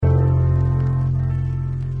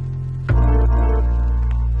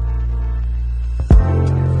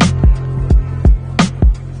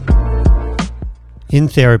In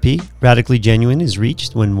therapy, radically genuine is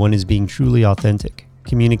reached when one is being truly authentic,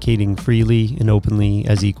 communicating freely and openly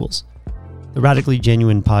as equals. The Radically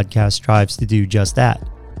Genuine podcast strives to do just that.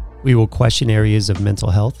 We will question areas of mental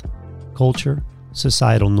health, culture,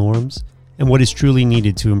 societal norms, and what is truly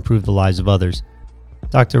needed to improve the lives of others.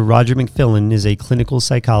 Dr. Roger McFillin is a clinical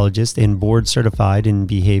psychologist and board certified in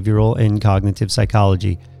behavioral and cognitive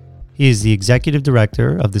psychology. He is the executive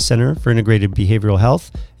director of the Center for Integrated Behavioral Health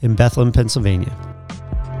in Bethlehem, Pennsylvania.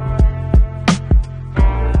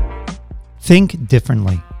 Think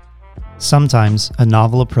differently. Sometimes a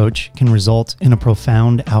novel approach can result in a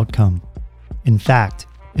profound outcome. In fact,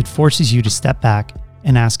 it forces you to step back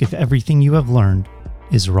and ask if everything you have learned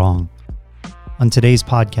is wrong. On today's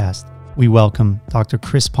podcast, we welcome Dr.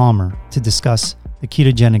 Chris Palmer to discuss the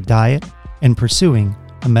ketogenic diet and pursuing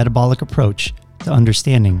a metabolic approach to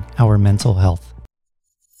understanding our mental health.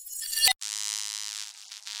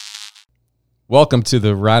 Welcome to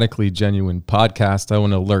the Radically Genuine podcast. I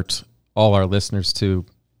want to alert all our listeners to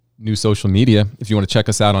new social media. If you want to check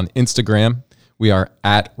us out on Instagram, we are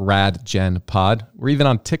at RadGenPod. We're even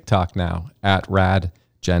on TikTok now, at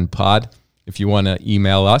RadGenPod. If you want to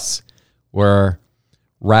email us, we're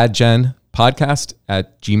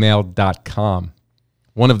radgenpodcast@gmail.com.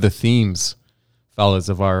 One of the themes, fellas,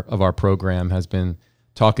 of our program has been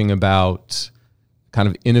talking about kind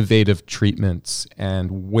of innovative treatments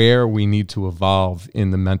and where we need to evolve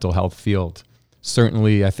in the mental health field.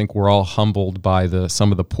 Certainly, I think we're all humbled by some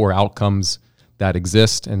of the poor outcomes that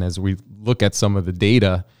exist. And as we look at some of the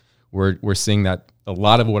data, we're seeing that a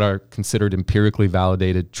lot of what are considered empirically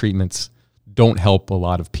validated treatments don't help a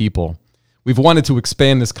lot of people. We've wanted to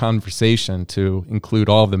expand this conversation to include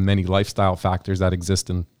all of the many lifestyle factors that exist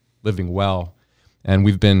in living well. And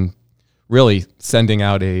we've been really sending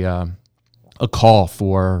out a call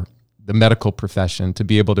for the medical profession to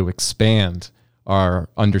be able to expand our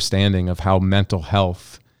understanding of how mental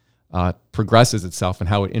health progresses itself and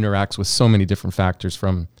how it interacts with so many different factors,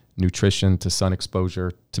 from nutrition to sun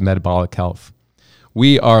exposure to metabolic health.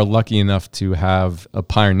 We are lucky enough to have a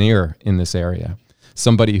pioneer in this area,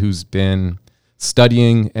 somebody who's been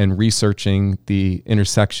studying and researching the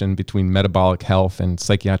intersection between metabolic health and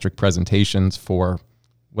psychiatric presentations for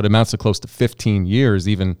what amounts to close to 15 years,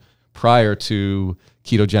 even prior to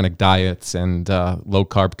ketogenic diets and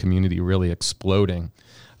low-carb community really exploding.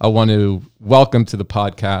 I want to welcome to the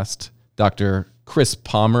podcast Dr. Chris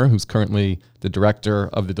Palmer, who's currently the director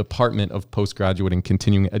of the Department of Postgraduate and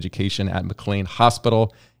Continuing Education at McLean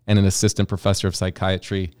Hospital and an assistant professor of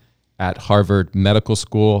psychiatry at Harvard Medical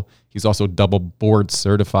School. He's also double board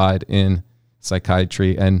certified in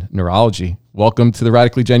psychiatry and neurology. Welcome to the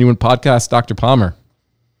Radically Genuine podcast, Dr. Palmer.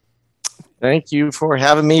 Thank you for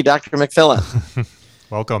having me, Dr. McFillin.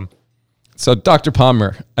 Welcome. So, Dr.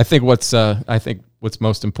 Palmer, I think what's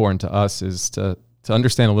most important to us is to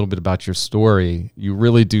understand a little bit about your story. You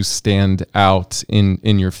really do stand out in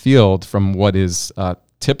your field from what is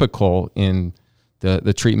typical in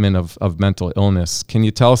the treatment of mental illness. Can you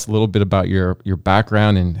tell us a little bit about your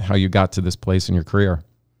background and how you got to this place in your career?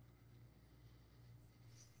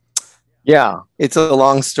 Yeah, it's a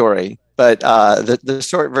long story, but the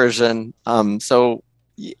short version. So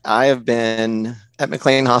I have been at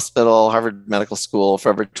McLean Hospital, Harvard Medical School for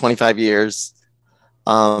over 25 years.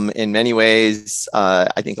 In many ways,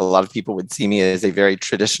 I think a lot of people would see me as a very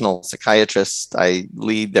traditional psychiatrist. I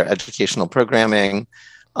lead their educational programming.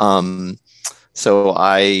 So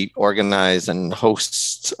I organize and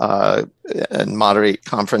host and moderate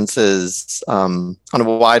conferences on a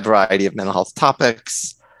wide variety of mental health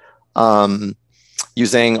topics,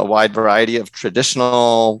 using a wide variety of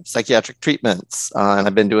traditional psychiatric treatments. And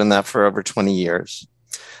I've been doing that for over 20 years.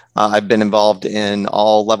 I've been involved in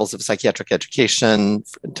all levels of psychiatric education,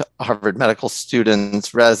 Harvard medical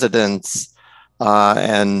students, residents,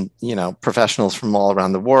 and professionals from all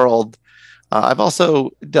around the world. I've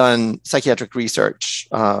also done psychiatric research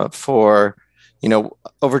for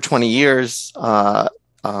over 20 years.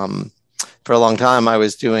 For a long time, I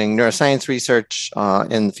was doing neuroscience research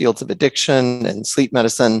in the fields of addiction and sleep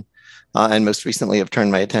medicine, and most recently I've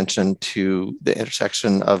turned my attention to the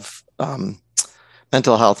intersection of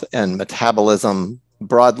mental health and metabolism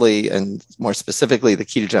broadly, and more specifically the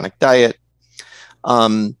ketogenic diet.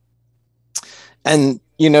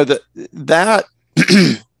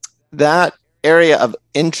 That area of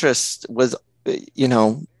interest was,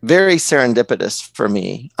 very serendipitous for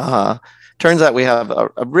me. Turns out we have a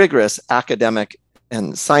rigorous academic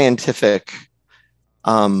and scientific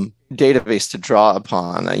database to draw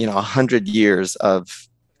upon. 100 years of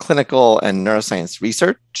clinical and neuroscience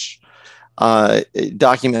research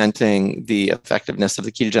documenting the effectiveness of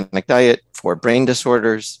the ketogenic diet for brain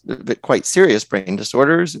disorders, but quite serious brain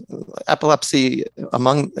disorders, epilepsy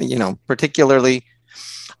among, particularly.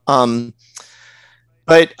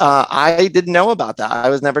 But I didn't know about that. I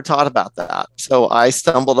was never taught about that. So I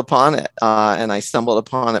stumbled upon it. And I stumbled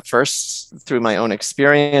upon it first through my own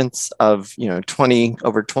experience of,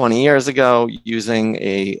 over 20 years ago, using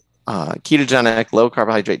a ketogenic, low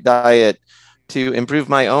carbohydrate diet to improve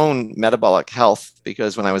my own metabolic health.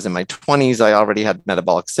 Because when I was in my 20s, I already had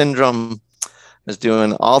metabolic syndrome. I was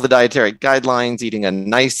doing all the dietary guidelines, eating a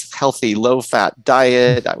nice, healthy, low-fat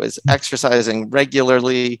diet. I was exercising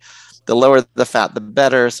regularly. The lower the fat, the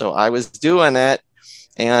better. So I was doing it,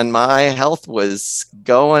 and my health was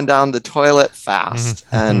going down the toilet fast,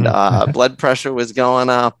 and blood pressure was going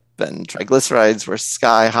up, and triglycerides were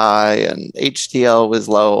sky high, and HDL was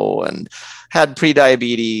low, and had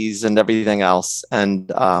prediabetes and everything else.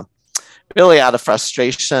 And really out of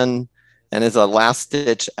frustration and as a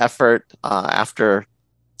last-ditch effort, after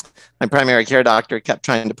my primary care doctor kept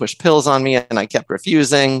trying to push pills on me and I kept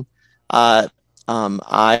refusing, I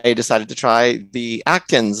decided to try the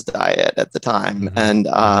Atkins diet at the time. And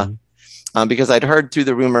because I'd heard through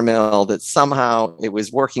the rumor mill that somehow it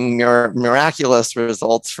was working miraculous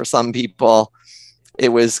results for some people. It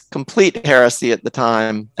was complete heresy at the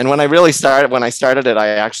time. And when I started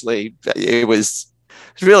it, it was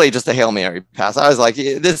really just a Hail Mary pass. I was like,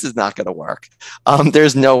 this is not going to work.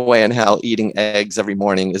 There's no way in hell eating eggs every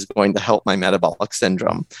morning is going to help my metabolic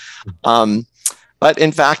syndrome. But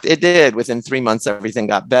in fact, it did. Within 3 months, everything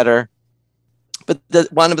got better. But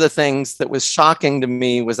one of the things that was shocking to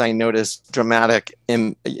me was I noticed dramatic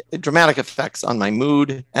effects on my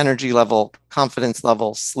mood, energy level, confidence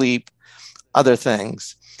level, sleep, other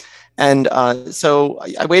things. And so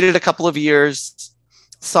I waited a couple of years,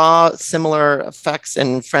 saw similar effects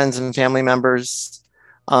in friends and family members.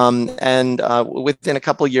 And within a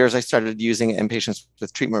couple of years, I started using it in patients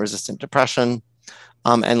with treatment-resistant depression.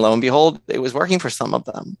 And lo and behold, it was working for some of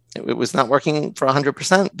them. It was not working for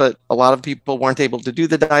 100%, but a lot of people weren't able to do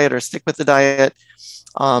the diet or stick with the diet.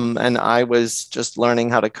 And I was just learning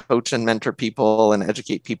how to coach and mentor people and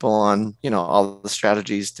educate people on, all the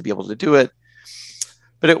strategies to be able to do it.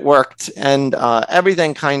 But it worked. And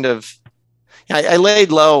everything kind of, I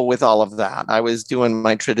laid low with all of that. I was doing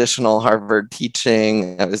my traditional Harvard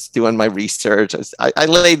teaching. I was doing my research. I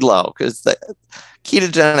laid low because the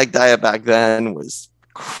ketogenic diet back then was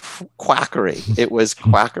quackery. It was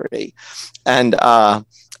quackery. And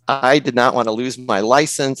I did not want to lose my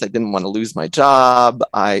license. I didn't want to lose my job.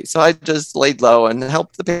 So I just laid low and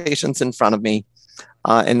helped the patients in front of me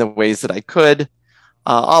in the ways that I could.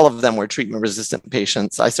 All of them were treatment-resistant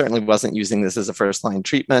patients. I certainly wasn't using this as a first-line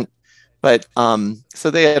treatment. But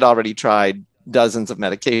so they had already tried dozens of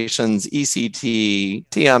medications, ECT,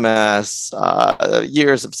 TMS,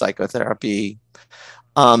 years of psychotherapy,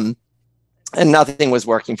 and nothing was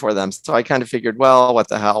working for them. So I kind of figured, well, what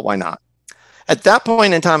the hell, why not? At that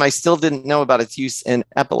point in time, I still didn't know about its use in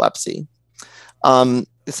epilepsy.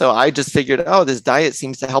 So I just figured, this diet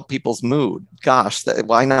seems to help people's mood. Gosh,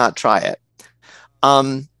 why not try it?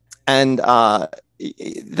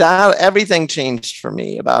 That everything changed for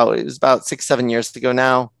me. It was about 6-7 years ago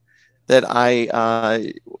now that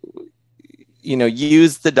I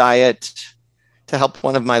used the diet to help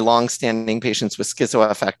one of my long-standing patients with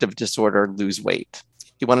schizoaffective disorder lose weight.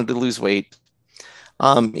 He wanted to lose weight.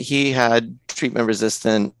 He had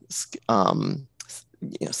treatment-resistant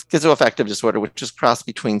schizoaffective disorder, which is crossed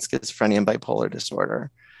between schizophrenia and bipolar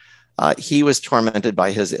disorder. He was tormented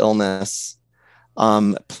by his illness.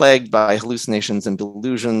 Plagued by hallucinations and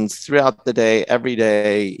delusions throughout the day, every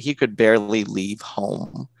day. He could barely leave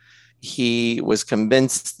home. He was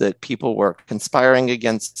convinced that people were conspiring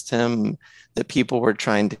against him, that people were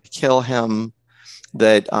trying to kill him,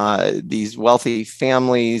 that these wealthy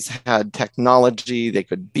families had technology. They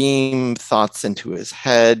could beam thoughts into his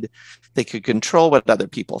head. They could control what other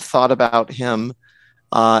people thought about him.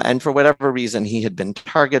 And for whatever reason, he had been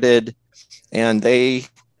targeted, and they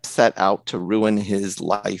set out to ruin his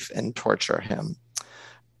life and torture him.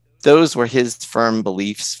 Those were his firm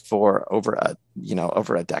beliefs for over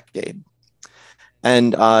a decade.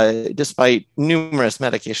 And despite numerous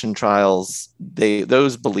medication trials,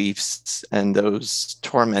 those beliefs and those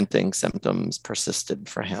tormenting symptoms persisted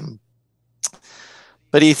for him.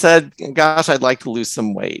 But he said, gosh, I'd like to lose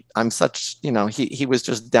some weight. He was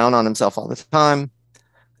just down on himself all the time.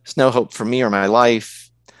 There's no hope for me or my life.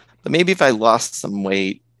 But maybe if I lost some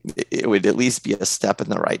weight, it would at least be a step in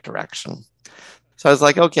the right direction. So I was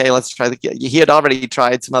like, okay, let's try he had already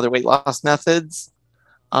tried some other weight loss methods.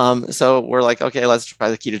 So we're like, okay, let's try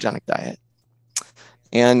the ketogenic diet.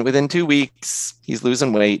 And within 2 weeks, he's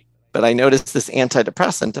losing weight. but I noticed this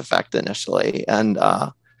antidepressant effect initially, and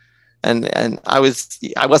I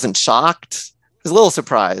wasn't shocked. I was a little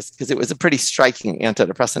surprised because it was a pretty striking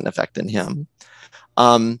antidepressant effect in him.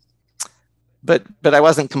 But I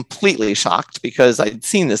wasn't completely shocked because I'd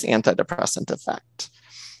seen this antidepressant effect.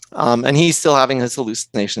 And he's still having his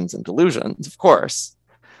hallucinations and delusions, of course.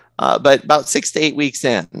 But about 6 to 8 weeks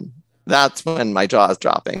in, that's when my jaw is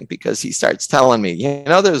dropping, because he starts telling me,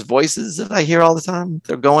 those voices that I hear all the time,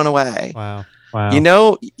 they're going away. Wow. You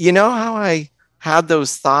know how I had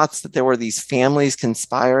those thoughts that there were these families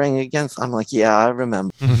conspiring against? I'm like, yeah, I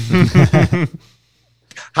remember.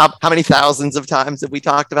 How many thousands of times have we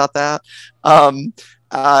talked about that? And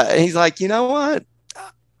he's like, you know what?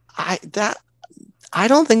 I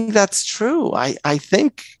don't think that's true. I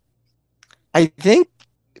think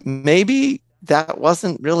maybe that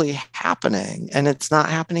wasn't really happening, and it's not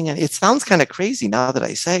happening. And it sounds kind of crazy now that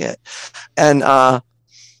I say it. And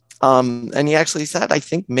he actually said, I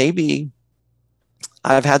think maybe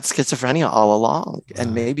I've had schizophrenia all along,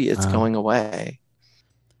 and maybe it's going away.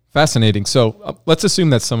 Fascinating. So let's assume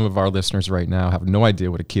that some of our listeners right now have no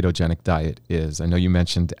idea what a ketogenic diet is. I know you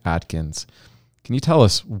mentioned Atkins. Can you tell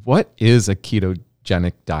us, what is a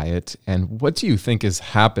ketogenic diet, and what do you think is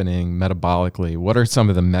happening metabolically? What are some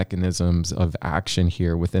of the mechanisms of action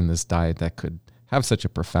here within this diet that could have such a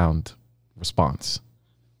profound response?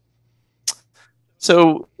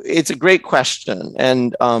 So it's a great question.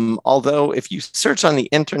 And although if you search on the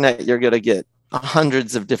internet, you're going to get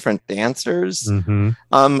hundreds of different answers.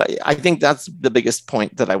 I think that's the biggest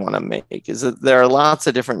point that I want to make, is that there are lots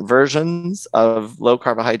of different versions of low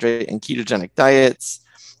carbohydrate and ketogenic diets.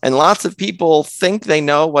 And lots of people think they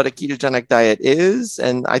know what a ketogenic diet is.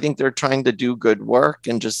 And I think they're trying to do good work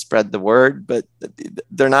and just spread the word, but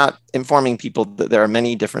they're not informing people that there are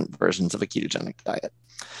many different versions of a ketogenic diet.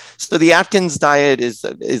 So the Atkins diet is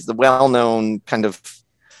the well-known kind of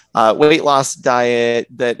weight loss diet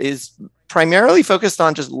that is primarily focused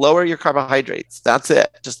on just lower your carbohydrates. That's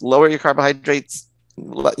it. Just lower your carbohydrates.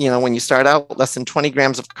 When you start out, less than 20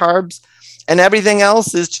 grams of carbs, and everything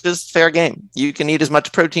else is just fair game. You can eat as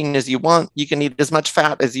much protein as you want. You can eat as much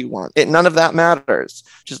fat as you want. None of that matters.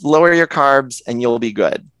 Just lower your carbs and you'll be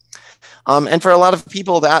good. And for a lot of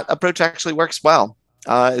people, that approach actually works well.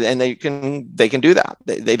 And they can do that.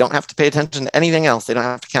 They don't have to pay attention to anything else. They don't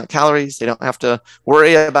have to count calories. They don't have to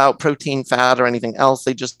worry about protein, fat, or anything else.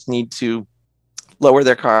 They just need to lower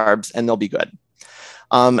their carbs and they'll be good.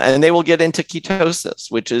 And they will get into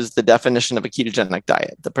ketosis, which is the definition of a ketogenic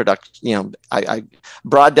diet.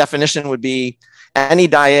 Broad definition would be any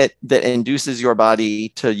diet that induces your body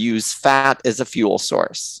to use fat as a fuel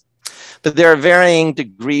source. But there are varying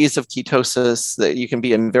degrees of ketosis. That you can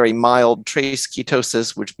be in very mild trace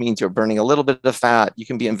ketosis, which means you're burning a little bit of fat. You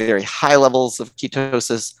can be in very high levels of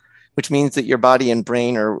ketosis, which means that your body and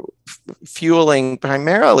brain are fueling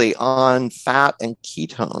primarily on fat and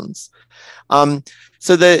ketones.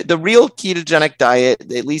 So the real ketogenic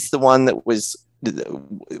diet, at least the one that was,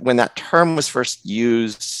 when that term was first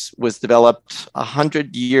used, was developed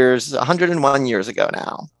 101 years ago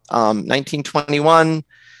now, 1921,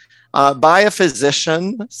 by a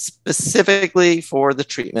physician specifically for the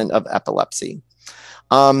treatment of epilepsy.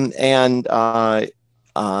 That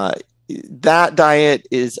diet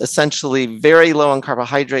is essentially very low in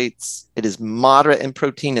carbohydrates. It is moderate in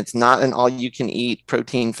protein. It's not an all-you-can-eat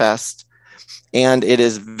protein fest. And it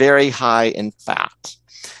is very high in fat.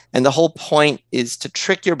 And the whole point is to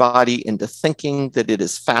trick your body into thinking that it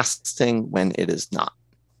is fasting when it is not.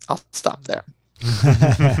 I'll stop there.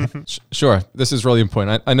 Sure. This is really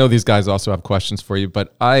important. I know these guys also have questions for you,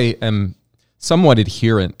 but I am somewhat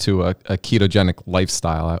adherent to a ketogenic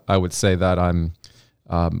lifestyle. I would say that I'm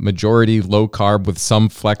majority low carb with some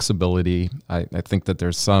flexibility. I think that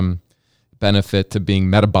there's some benefit to being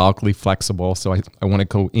metabolically flexible. So I want to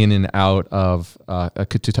go in and out of a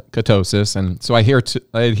ketosis. And so I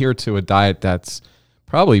adhere to a diet that's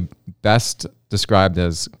probably best described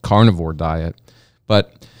as carnivore diet.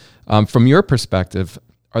 But from your perspective,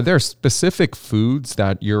 are there specific foods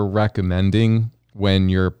that you're recommending when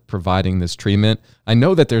you're providing this treatment? I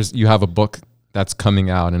know that you have a book that's coming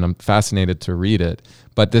out and I'm fascinated to read it.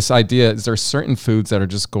 But this idea, is there certain foods that are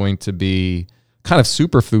just going to be kind of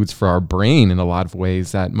superfoods for our brain in a lot of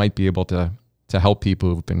ways that might be able to help people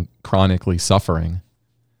who've been chronically suffering?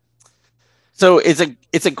 So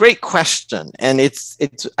it's a great question, and it's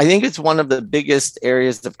I think it's one of the biggest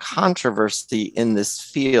areas of controversy in this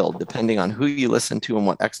field, depending on who you listen to and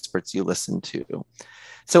what experts you listen to.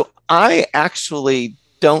 So I actually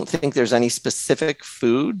don't think there's any specific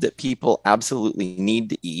food that people absolutely need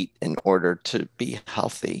to eat in order to be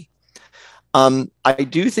healthy. I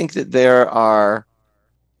do think that there are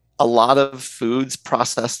a lot of foods,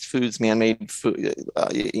 processed foods, man-made food,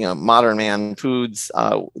 modern man foods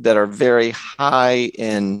that are very high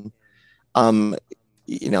in,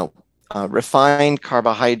 refined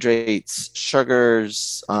carbohydrates,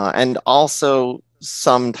 sugars, and also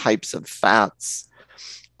some types of fats.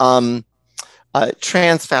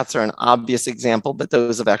 Trans fats are an obvious example, but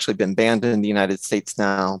those have actually been banned in the United States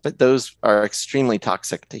now. But those are extremely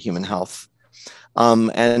toxic to human health.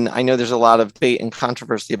 And I know there's a lot of debate and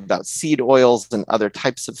controversy about seed oils and other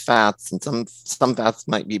types of fats, and some fats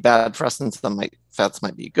might be bad for us, and fats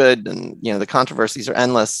might be good, and the controversies are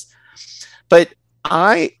endless. But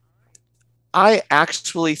I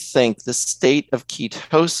actually think the state of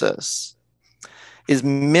ketosis is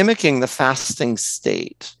mimicking the fasting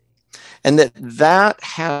state, and that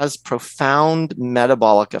has profound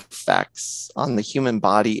metabolic effects on the human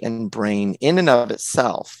body and brain in and of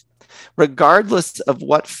itself, regardless of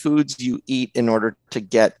what foods you eat in order to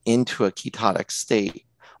get into a ketotic state,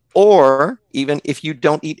 or even if you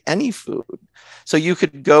don't eat any food. So you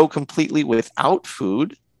could go completely without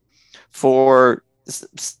food for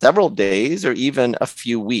several days or even a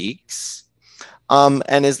few weeks.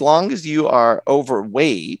 And as long as you are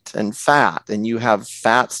overweight and fat, and you have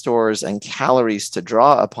fat stores and calories to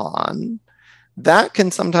draw upon, that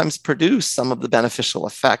can sometimes produce some of the beneficial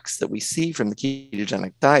effects that we see from the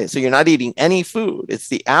ketogenic diet. So you're not eating any food. It's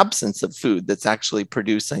the absence of food that's actually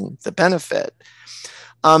producing the benefit.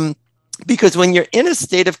 Because when you're in a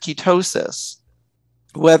state of ketosis,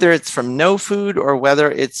 whether it's from no food or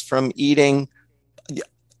whether it's from eating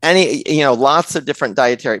lots of different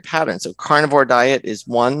dietary patterns. So carnivore diet is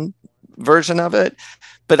one version of it.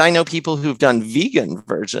 But I know people who've done vegan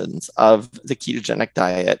versions of the ketogenic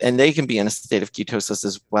diet, and they can be in a state of ketosis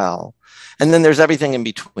as well. And then there's everything in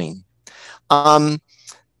between. And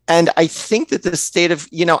I think that the state of,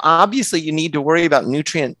 obviously you need to worry about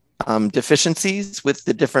nutrient deficiencies with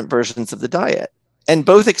the different versions of the diet. And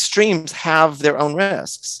both extremes have their own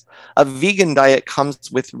risks. A vegan diet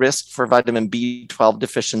comes with risk for vitamin B12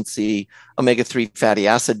 deficiency, omega-3 fatty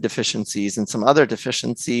acid deficiencies, and some other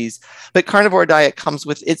deficiencies. But carnivore diet comes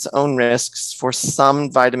with its own risks for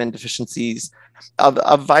some vitamin deficiencies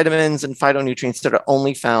of vitamins and phytonutrients that are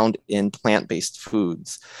only found in plant-based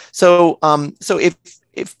foods. So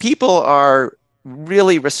if people are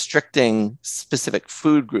really restricting specific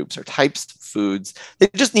food groups or types of foods, they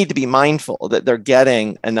just need to be mindful that they're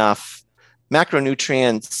getting enough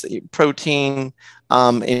macronutrients, protein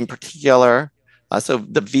in particular. So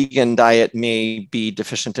the vegan diet may be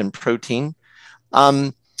deficient in protein.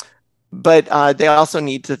 But they also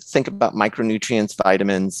need to think about micronutrients,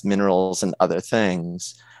 vitamins, minerals, and other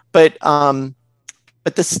things. But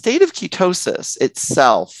the state of ketosis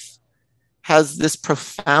itself has this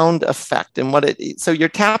profound effect. And so you're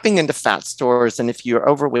tapping into fat stores, and if you're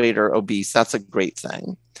overweight or obese, that's a great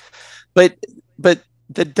thing. But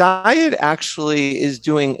the diet actually is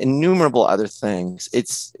doing innumerable other things.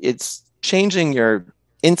 It's changing your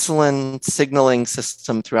insulin signaling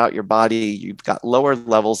system throughout your body. You've got lower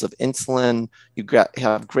levels of insulin. You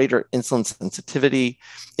have greater insulin sensitivity.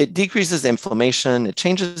 It decreases inflammation. It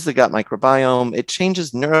changes the gut microbiome. It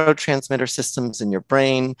changes neurotransmitter systems in your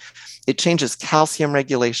brain. It changes calcium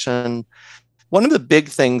regulation. One of the big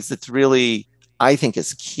things that's really, I think,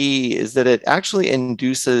 is key is that it actually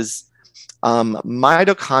induces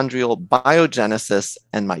mitochondrial biogenesis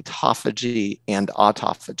and mitophagy and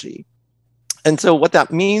autophagy. And so what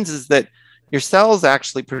that means is that your cells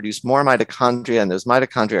actually produce more mitochondria, and those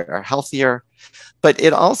mitochondria are healthier, but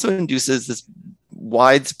it also induces this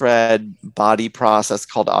widespread body process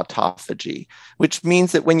called autophagy, which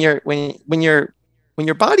means that when your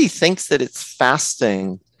body thinks that it's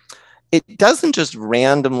fasting, it doesn't just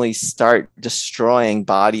randomly start destroying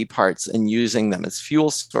body parts and using them as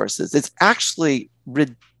fuel sources. It's actually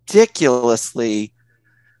ridiculously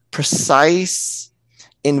precise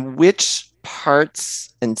in which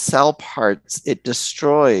parts and cell parts it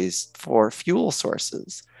destroys for fuel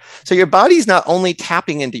sources. So your body's not only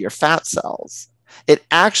tapping into your fat cells, it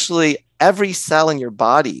actually, every cell in your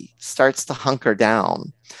body starts to hunker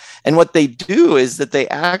down. And what they do is that they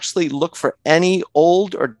actually look for any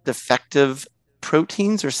old or defective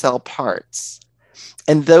proteins or cell parts.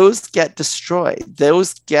 And those get destroyed.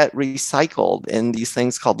 Those get recycled in these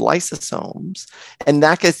things called lysosomes. And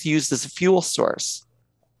that gets used as a fuel source.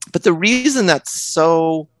 But the reason that's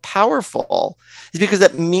so powerful is because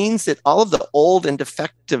it means that all of the old and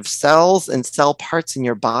defective cells and cell parts in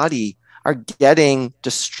your body are getting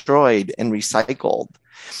destroyed and recycled.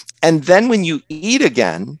 And then when you eat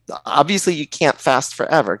again, obviously you can't fast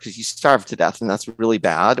forever because you starve to death, and that's really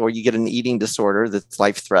bad, or you get an eating disorder that's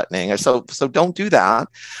life-threatening. So don't do that.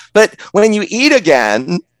 But when you eat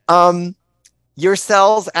again, your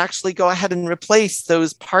cells actually go ahead and replace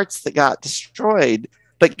those parts that got destroyed.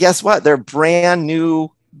 But guess what? They're brand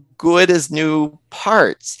new, good as new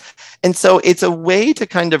parts. And so it's a way to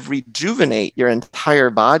kind of rejuvenate your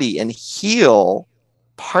entire body and heal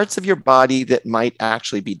parts of your body that might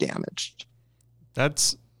actually be damaged.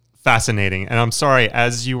 That's fascinating. And I'm sorry,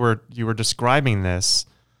 as you were describing this,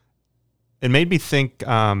 it made me think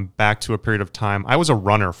back to a period of time. I was a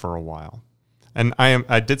runner for a while, and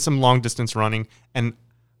I did some long distance running, and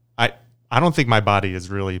I don't think my body is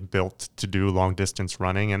really built to do long distance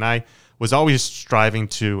running, and I was always striving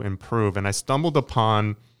to improve, and I stumbled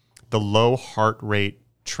upon the low heart rate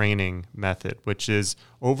training method, which is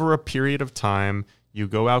over a period of time, you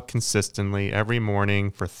go out consistently every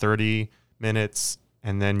morning for 30 minutes,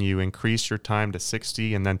 and then you increase your time to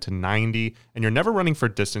 60 and then to 90, and you're never running for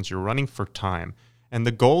distance, you're running for time. And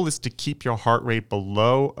the goal is to keep your heart rate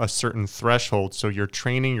below a certain threshold, so you're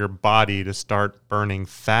training your body to start burning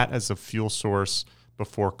fat as a fuel source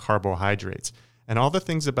before carbohydrates. And all the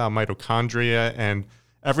things about mitochondria and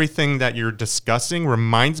everything that you're discussing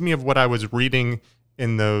reminds me of what I was reading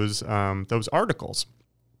in those articles.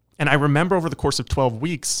 And I remember over the course of 12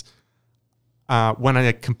 weeks, when I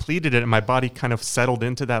had completed it and my body kind of settled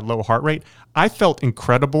into that low heart rate, I felt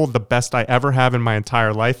incredible, the best I ever have in my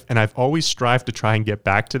entire life. And I've always strived to try and get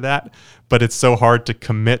back to that, but it's so hard to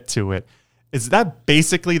commit to it. Is that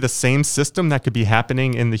basically the same system that could be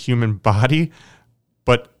happening in the human body?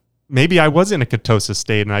 But maybe I was in a ketosis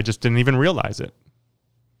state and I just didn't even realize it.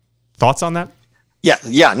 Thoughts on that?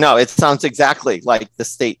 Yeah, no, it sounds exactly like the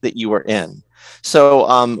state that you were in.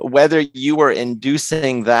 So whether you were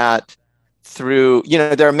inducing that through,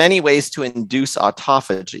 there are many ways to induce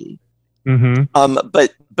autophagy. Mm-hmm.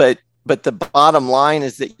 But the bottom line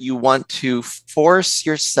is that you want to force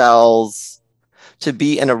your cells to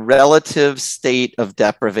be in a relative state of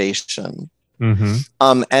deprivation.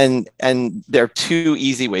 Mm-hmm. And there are two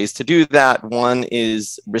easy ways to do that. One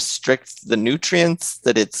is restrict the nutrients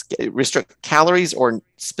restrict calories or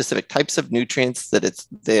specific types of nutrients that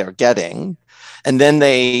they are getting. And then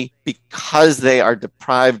because they are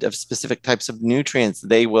deprived of specific types of nutrients,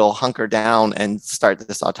 they will hunker down and start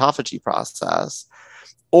this autophagy process.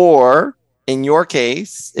 Or in your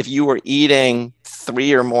case, if you were eating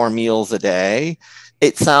 3 or more meals a day,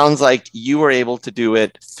 it sounds like you were able to do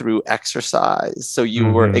it through exercise. So you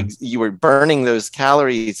were burning those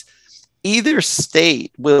calories. Either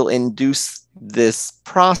state will induce this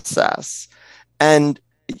process. And,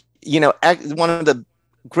 one of the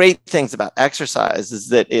great things about exercise is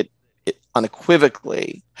that it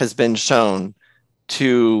unequivocally has been shown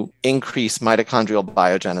to increase mitochondrial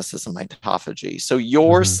biogenesis and mitophagy. So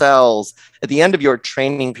your cells, at the end of your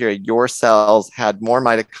training period, your cells had more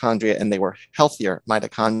mitochondria and they were healthier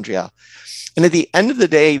mitochondria. And at the end of the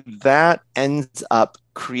day, that ends up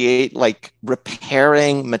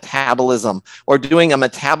repairing metabolism or doing a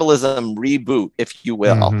metabolism reboot, if you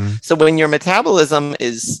will. Mm-hmm. So when your metabolism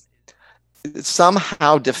is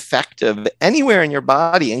somehow defective anywhere in your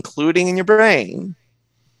body, including in your brain,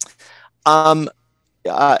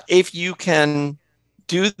 if you can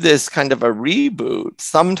do this kind of a reboot,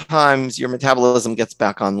 sometimes your metabolism gets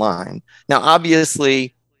back online. Now,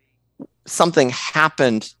 obviously, something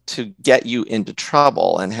happened to get you into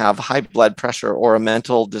trouble and have high blood pressure or a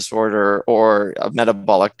mental disorder or a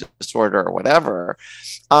metabolic disorder or whatever.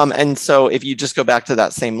 And so if you just go back to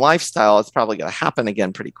that same lifestyle, it's probably going to happen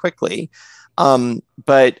again pretty quickly.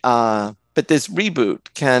 But this reboot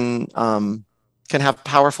can have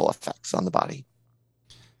powerful effects on the body.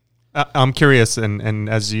 I'm curious, and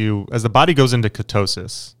as the body goes into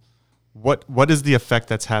ketosis, what is the effect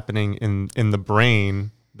that's happening in the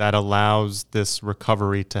brain that allows this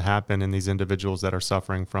recovery to happen in these individuals that are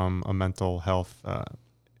suffering from a mental health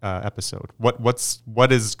episode? What's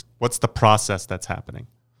the process that's happening?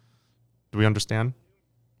 Do we understand?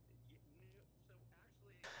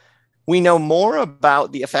 We know more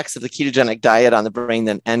about the effects of the ketogenic diet on the brain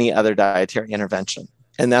than any other dietary intervention.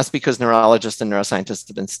 And that's because neurologists and neuroscientists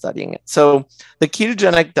have been studying it. So the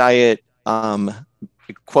ketogenic diet,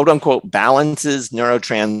 quote unquote, balances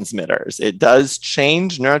neurotransmitters. It does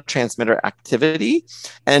change neurotransmitter activity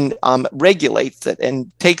and regulates it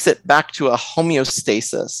and takes it back to a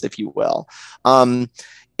homeostasis, if you will.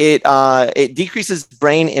 It decreases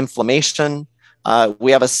brain inflammation.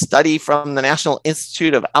 We have a study from the National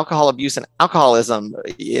Institute of Alcohol Abuse and Alcoholism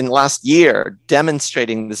in last year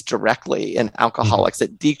demonstrating this directly in alcoholics.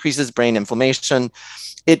 It decreases brain inflammation.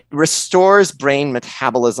 It restores brain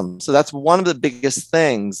metabolism. So that's one of the biggest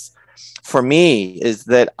things for me, is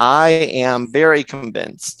that I am very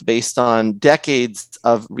convinced, based on decades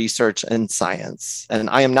of research and science, and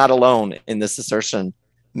I am not alone in this assertion.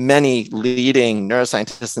 Many leading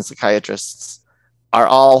neuroscientists and psychiatrists are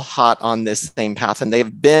all hot on this same path, and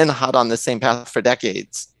they've been hot on the same path for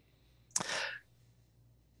decades.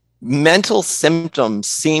 Mental symptoms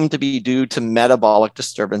seem to be due to metabolic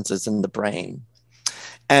disturbances in the brain.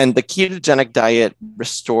 And the ketogenic diet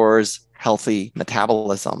restores healthy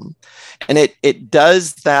metabolism. And it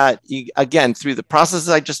does that, again, through the processes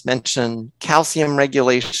I just mentioned, calcium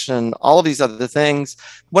regulation, all of these other things.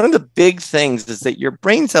 One of the big things is that your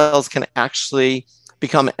brain cells can actually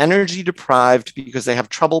become energy deprived because they have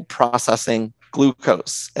trouble processing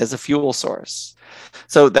glucose as a fuel source.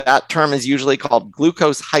 So that term is usually called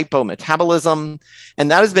glucose hypometabolism,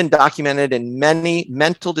 and that has been documented in many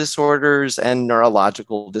mental disorders and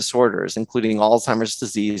neurological disorders, including Alzheimer's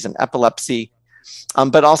disease and epilepsy,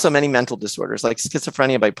 but also many mental disorders like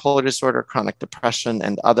schizophrenia, bipolar disorder, chronic depression,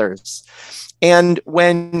 and others. And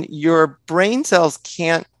when your brain cells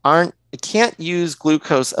can't use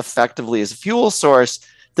glucose effectively as a fuel source,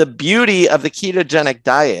 the beauty of the ketogenic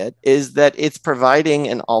diet is that it's providing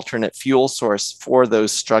an alternate fuel source for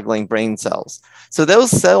those struggling brain cells. So those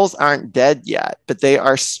cells aren't dead yet, but they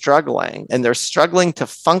are struggling, and they're struggling to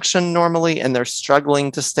function normally, and they're struggling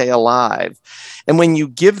to stay alive. And when you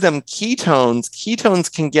give them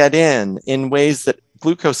ketones can get in ways that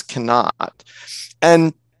glucose cannot.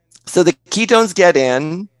 And so the ketones get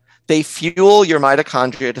in, they fuel your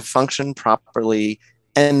mitochondria to function properly,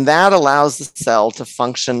 and that allows the cell to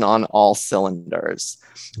function on all cylinders.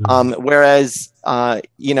 Whereas,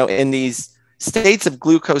 in these states of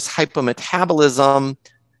glucose hypometabolism,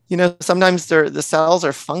 sometimes the cells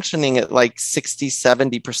are functioning at like 60,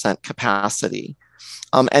 70% capacity.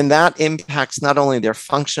 And that impacts not only their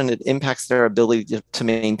function, it impacts their ability to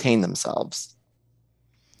maintain themselves.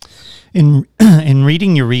 In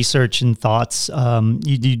reading your research and thoughts,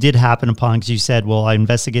 you did happen upon, because you said, well, I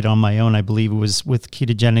investigated on my own. I believe it was with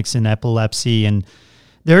ketogenics and epilepsy. And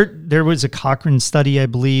there was a Cochrane study, I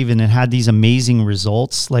believe, and it had these amazing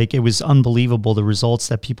results. Like, it was unbelievable, the results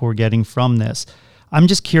that people were getting from this. I'm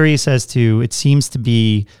just curious as to, it seems to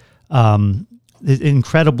be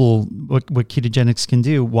incredible what ketogenics can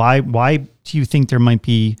do. Why do you think there might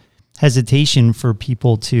be hesitation for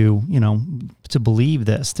people to believe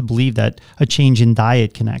this, to believe that a change in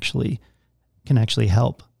diet can actually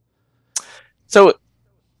help? So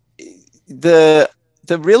the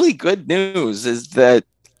really good news is that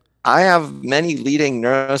I have many leading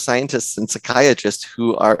neuroscientists and psychiatrists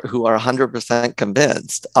who are 100%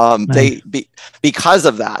 convinced. Right. Because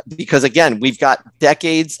of that, because again, we've got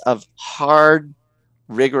decades of hard,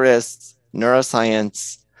 rigorous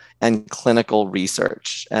neuroscience and clinical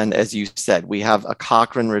research. And as you said, we have a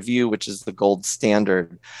Cochrane review, which is the gold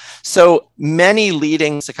standard. So many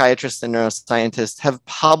leading psychiatrists and neuroscientists have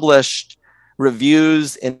published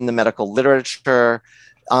reviews in the medical literature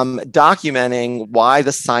documenting why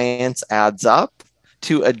the science adds up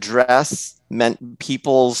to address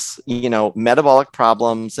people's metabolic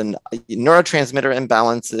problems and neurotransmitter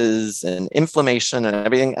imbalances and inflammation and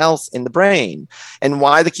everything else in the brain, and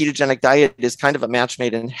why the ketogenic diet is kind of a match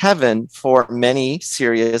made in heaven for many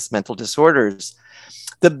serious mental disorders.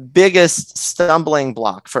 The biggest stumbling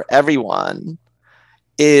block for everyone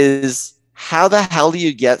is, how the hell do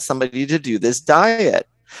you get somebody to do this diet?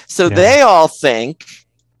 So they all think,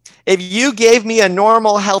 if you gave me a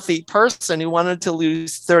normal, healthy person who wanted to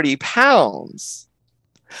lose 30 pounds,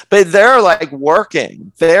 but they're like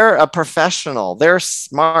working, they're a professional, they're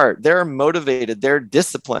smart, they're motivated, they're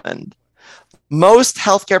disciplined. Most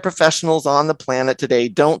healthcare professionals on the planet today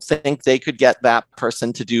don't think they could get that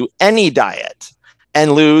person to do any diet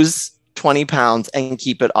and lose 20 pounds and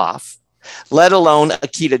keep it off, let alone a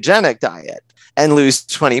ketogenic diet and lose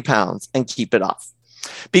 20 pounds and keep it off.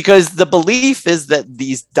 Because the belief is that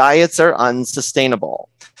these diets are unsustainable.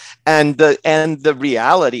 And the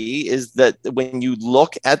reality is that when you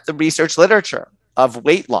look at the research literature of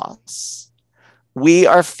weight loss, we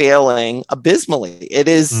are failing abysmally. It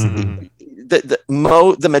is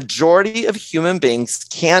the majority of human beings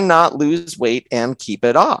cannot lose weight and keep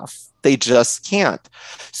it off. They just can't.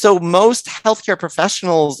 So most healthcare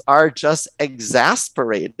professionals are just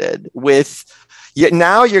exasperated with,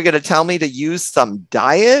 now you're going to tell me to use some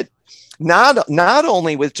diet not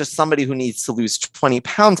only with just somebody who needs to lose 20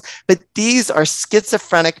 pounds, but these are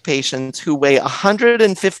schizophrenic patients who weigh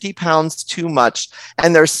 150 pounds too much,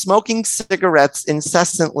 and they're smoking cigarettes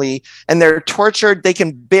incessantly, and they're tortured. They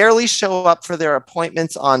can barely show up for their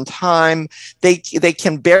appointments on time. They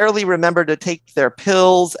can barely remember to take their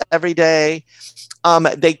pills every day.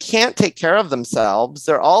 They can't take care of themselves.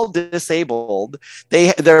 They're all disabled.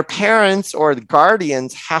 Their parents or the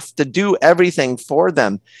guardians have to do everything for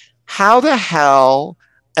them. How the hell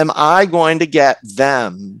am I going to get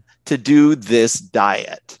them to do this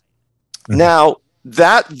diet? Mm-hmm. Now,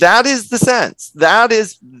 that is the sense. That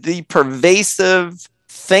is the pervasive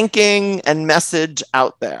thinking and message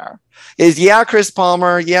out there. Is, yeah, Chris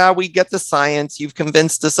Palmer, yeah, we get the science. You've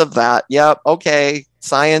convinced us of that. Yeah, okay,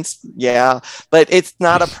 science, yeah, but it's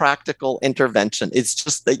not a practical intervention. It's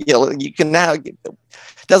just that, you can now, it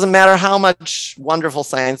doesn't matter how much wonderful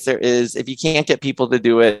science there is. If you can't get people to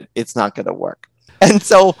do it, it's not going to work. And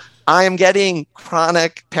so I am getting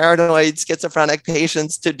chronic paranoid schizophrenic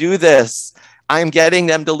patients to do this. I'm getting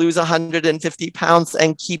them to lose 150 pounds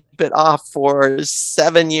and keep it off for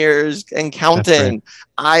 7 years and counting. Right.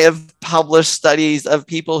 I have published studies of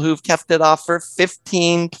people who've kept it off for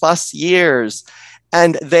 15 plus years,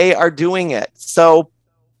 and they are doing it. So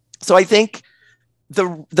I think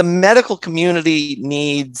the medical community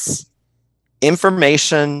needs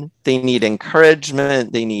information, they need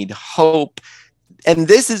encouragement, they need hope. And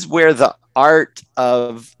this is where the art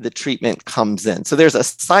of the treatment comes in. So there's a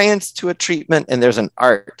science to a treatment and there's an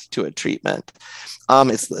art to a treatment.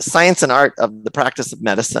 It's the science and art of the practice of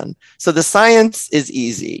medicine. So the science is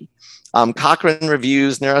easy. Cochrane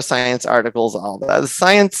reviews, neuroscience articles, all that. The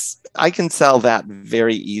science, I can sell that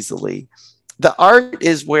very easily. The art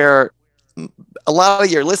is where a lot of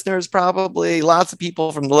your listeners, probably lots of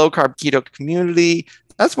people from the low carb keto community,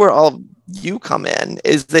 that's where all of you come in,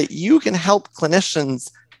 is that you can help clinicians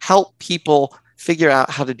help people figure out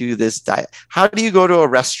how to do this diet. How do you go to a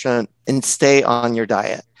restaurant and stay on your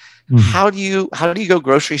diet? Mm-hmm. How do you go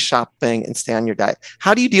grocery shopping and stay on your diet?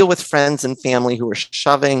 How do you deal with friends and family who are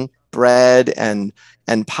shoving bread and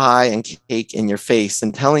pie and cake in your face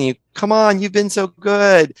and telling you, come on, you've been so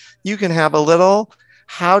good, you can have a little?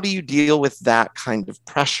 How do you deal with that kind of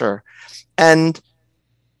pressure? And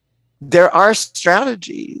there are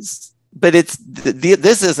strategies, but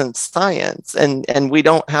this isn't science, and we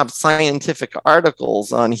don't have scientific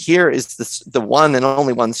articles on here is the one and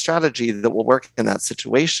only one strategy that will work in that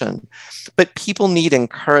situation. But people need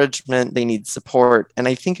encouragement, they need support, and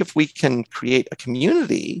I think if we can create a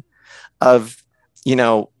community of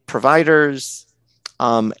providers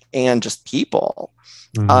and just people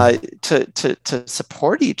to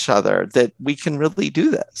support each other, that we can really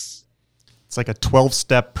do this. It's like a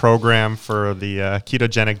 12-step program for the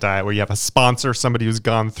ketogenic diet where you have a sponsor, somebody who's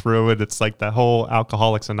gone through it. It's like the whole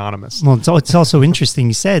Alcoholics Anonymous. Well, it's also interesting.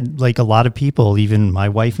 You said, like, a lot of people, even my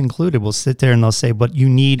wife included, will sit there and they'll say, but you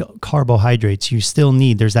need carbohydrates. You still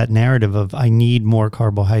need, there's that narrative of, I need more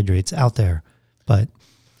carbohydrates out there. But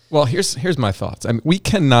well, here's my thoughts. I mean, we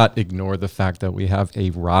cannot ignore the fact that we have a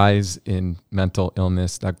rise in mental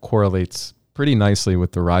illness that correlates pretty nicely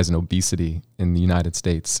with the rise in obesity in the United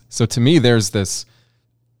States. So to me, there's this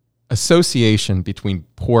association between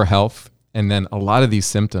poor health and then a lot of these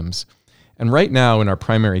symptoms. And right now in our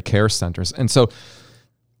primary care centers, and so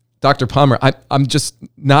Dr. Palmer, I'm just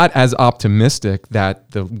not as optimistic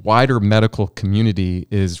that the wider medical community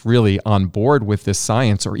is really on board with this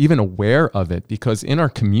science or even aware of it, because in our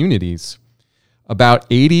communities, about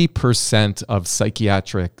 80% of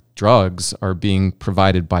psychiatric drugs are being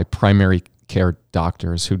provided by primary care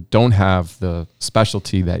doctors who don't have the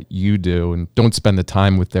specialty that you do and don't spend the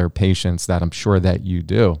time with their patients that I'm sure that you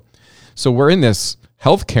do. So we're in this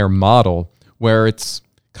healthcare model where it's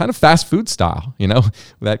kind of fast food style,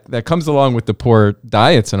 that comes along with the poor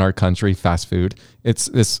diets in our country, fast food. It's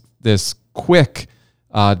this quick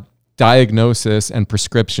diagnosis and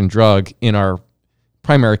prescription drug in our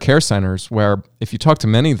primary care centers where if you talk to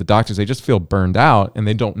many of the doctors, they just feel burned out and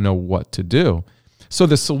they don't know what to do. So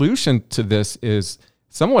the solution to this is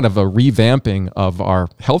somewhat of a revamping of our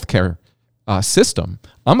healthcare system.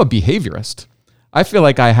 I'm a behaviorist. I feel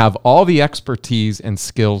like I have all the expertise and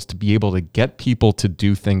skills to be able to get people to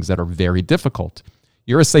do things that are very difficult.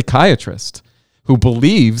 You're a psychiatrist who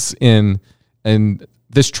believes in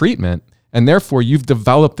this treatment, and therefore you've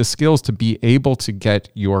developed the skills to be able to get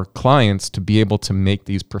your clients to be able to make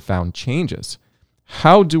these profound changes.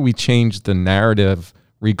 How do we change the narrative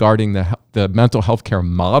regarding the mental health care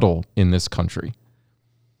model in this country?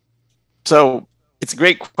 So it's a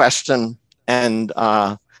great question. And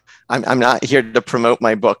I'm not here to promote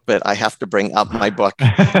my book, but I have to bring up my book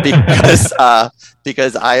because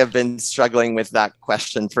I have been struggling with that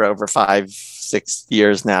question for over 5-6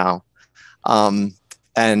 years now. And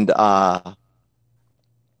I,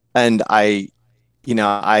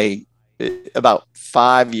 about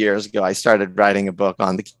 5 years ago, I started writing a book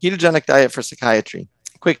on the ketogenic diet for psychiatry.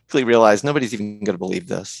 Quickly realized nobody's even going to believe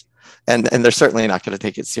this, and they're certainly not going to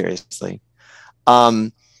take it seriously.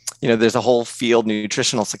 There's a whole field,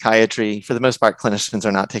 nutritional psychiatry. For the most part, clinicians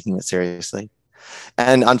are not taking it seriously.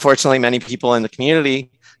 And unfortunately, many people in the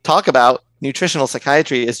community talk about nutritional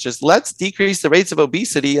psychiatry as just let's decrease the rates of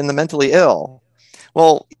obesity in the mentally ill.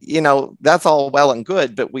 Well, that's all well and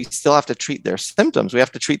good, but we still have to treat their symptoms. We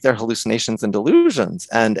have to treat their hallucinations and delusions.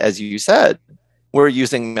 And as you said, we're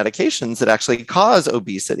using medications that actually cause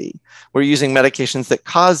obesity. We're using medications that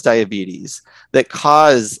cause diabetes, that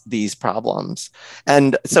cause these problems.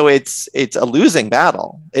 And so it's a losing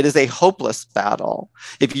battle. It is a hopeless battle.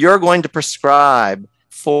 If you're going to prescribe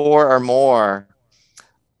 4 or more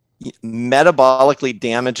metabolically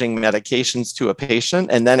damaging medications to a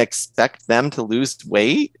patient and then expect them to lose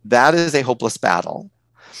weight, that is a hopeless battle.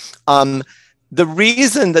 The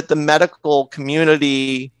reason that the medical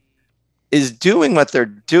community is doing what they're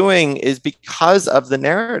doing is because of the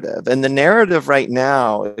narrative. And the narrative right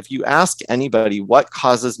now, if you ask anybody what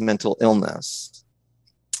causes mental illness,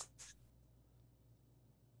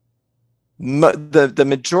 the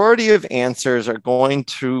majority of answers are going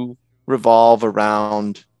to revolve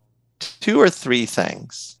around 2 or 3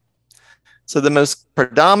 things. So the most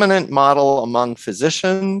predominant model among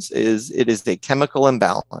physicians is it is a chemical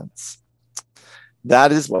imbalance.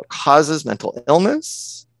 That is what causes mental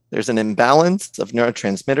illness. There's an imbalance of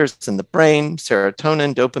neurotransmitters in the brain,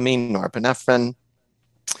 serotonin, dopamine, norepinephrine.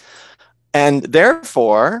 And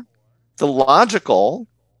therefore, the logical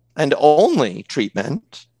and only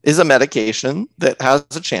treatment is a medication that has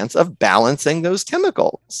a chance of balancing those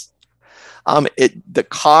chemicals. The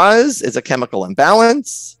cause is a chemical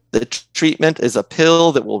imbalance. The treatment is a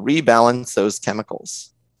pill that will rebalance those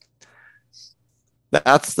chemicals.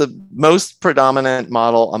 That's the most predominant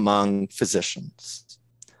model among physicians.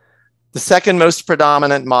 The second most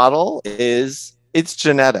predominant model is it's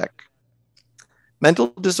genetic. Mental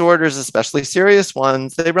disorders, especially serious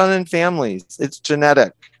ones, they run in families. It's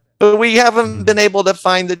genetic. But we haven't been able to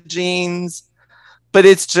find the genes, but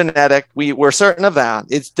it's genetic. We're certain of that.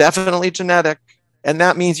 It's definitely genetic. And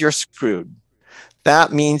that means you're screwed.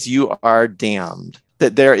 That means you are damned,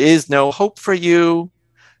 that there is no hope for you.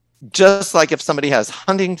 Just like if somebody has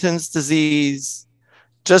Huntington's disease,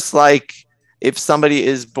 just like if somebody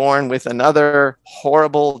is born with another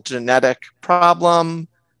horrible genetic problem,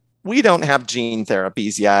 we don't have gene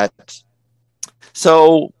therapies yet.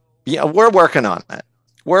 So, we're working on it.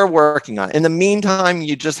 We're working on it. In the meantime,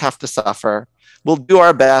 you just have to suffer. We'll do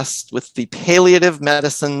our best with the palliative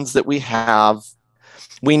medicines that we have.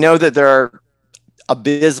 We know that they're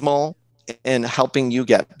abysmal in helping you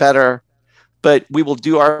get better, but we will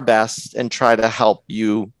do our best and try to help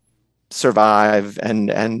you survive,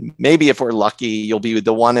 and maybe if we're lucky, you'll be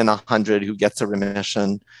the 1 in 100 who gets a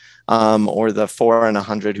remission, or the 4 in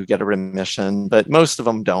 100 who get a remission, but most of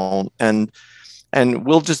them don't, and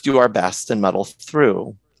we'll just do our best and muddle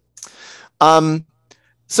through.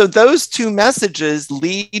 So those 2 messages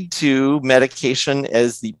lead to medication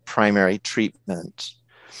as the primary treatment.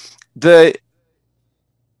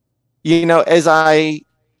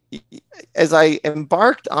 As I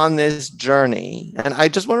embarked on this journey, and I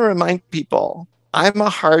just want to remind people, I'm a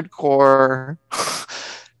hardcore,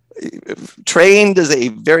 trained as a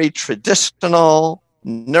very traditional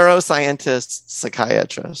neuroscientist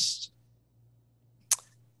psychiatrist.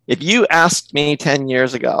 If you asked me 10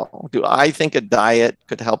 years ago, do I think a diet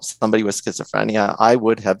could help somebody with schizophrenia? I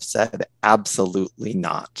would have said absolutely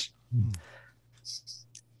not.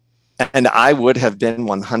 And I would have been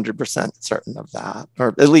 100% certain of that,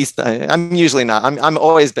 or at least I'm usually not. I'm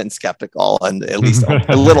always been skeptical and at least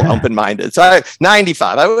a little open-minded. So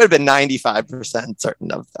 95, I would have been 95%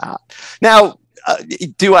 certain of that. Now,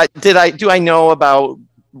 do I know about,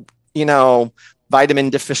 vitamin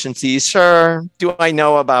deficiencies? Sure. Do I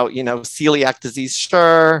know about, celiac disease?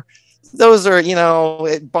 Sure. Those are,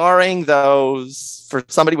 barring those, for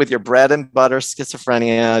somebody with your bread and butter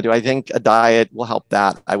schizophrenia, do I think a diet will help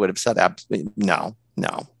that? I would have said absolutely no.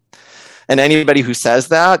 And anybody who says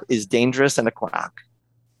that is dangerous and a quack.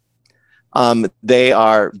 They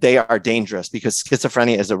are dangerous because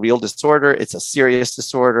schizophrenia is a real disorder. It's a serious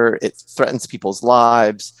disorder. It threatens people's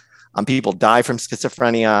lives. People die from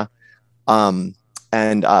schizophrenia.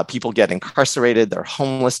 And people get incarcerated. They're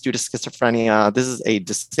homeless due to schizophrenia. This is a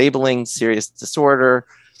disabling, serious disorder.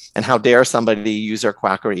 And how dare somebody use their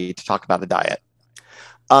quackery to talk about a diet?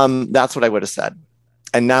 That's what I would have said.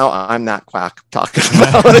 And now I'm that quack talking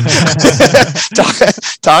about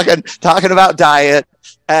talking about diet.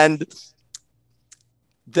 And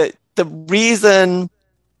the reason,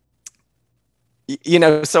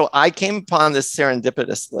 so I came upon this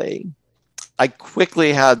serendipitously. I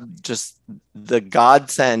quickly had just the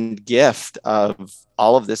godsend gift of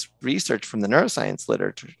all of this research from the neuroscience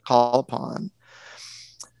literature to call upon.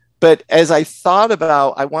 But as I thought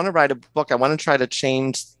about, I want to write a book, I want to try to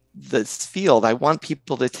change this field, I want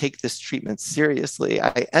people to take this treatment seriously.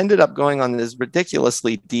 I ended up going on this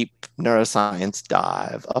ridiculously deep neuroscience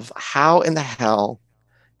dive of how in the hell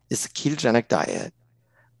is the ketogenic diet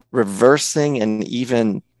reversing and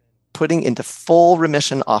even putting into full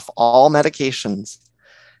remission off all medications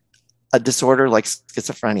a disorder like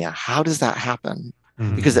schizophrenia. How does that happen?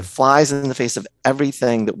 Because it flies in the face of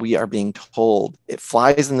everything that we are being told. It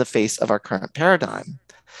flies in the face of our current paradigm.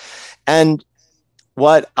 And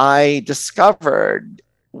what I discovered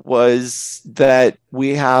was that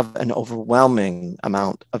we have an overwhelming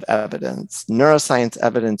amount of evidence, neuroscience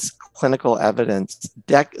evidence, clinical evidence,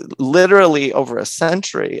 literally over a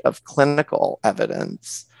century of clinical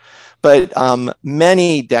evidence, but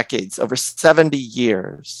many decades, over 70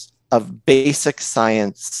 years of basic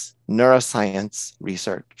science, neuroscience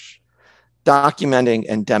research, documenting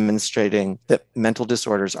and demonstrating that mental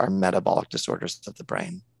disorders are metabolic disorders of the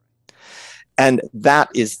brain. And that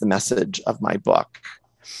is the message of my book.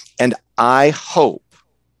 And I hope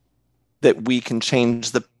that we can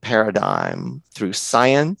change the paradigm through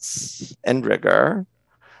science and rigor.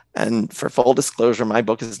 And for full disclosure, my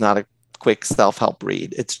book is not a quick self-help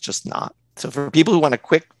read. It's just not. So for people who want a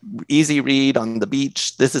quick, easy read on the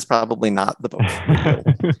beach, this is probably not the book for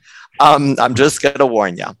you. I'm just going to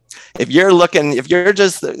warn you. If you're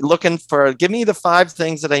just looking for, give me the 5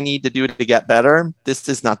 things that I need to do to get better, this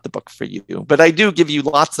is not the book for you. But I do give you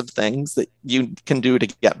lots of things that you can do to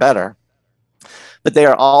get better. But they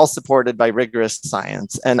are all supported by rigorous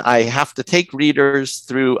science. And I have to take readers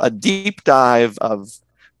through a deep dive of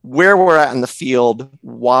where we're at in the field,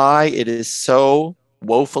 why it is so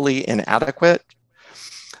woefully inadequate,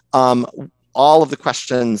 all of the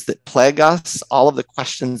questions that plague us, all of the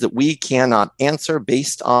questions that we cannot answer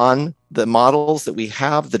based on the models that we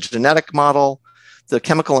have, the genetic model, the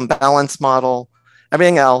chemical imbalance model,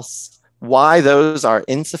 everything else, why those are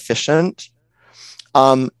insufficient.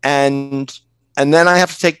 And then I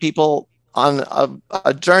have to take people on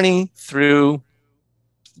a journey through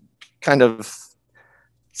kind of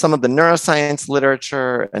some of the neuroscience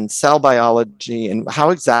literature and cell biology and how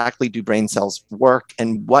exactly do brain cells work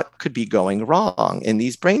and what could be going wrong in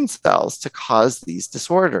these brain cells to cause these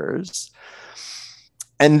disorders.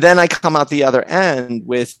 And then I come out the other end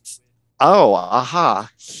with,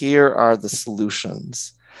 here are the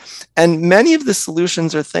solutions. And many of the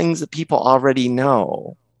solutions are things that people already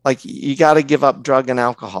know. Like, you got to give up drug and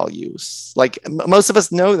alcohol use. Like, most of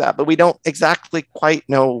us know that, but we don't exactly quite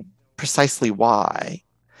know precisely why.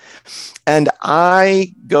 And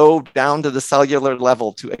I go down to the cellular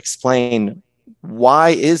level to explain why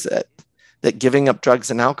is it that giving up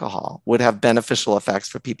drugs and alcohol would have beneficial effects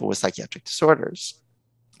for people with psychiatric disorders?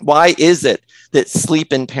 Why is it that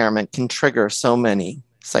sleep impairment can trigger so many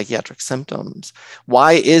psychiatric symptoms?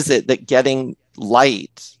 Why is it that getting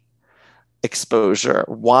light exposure,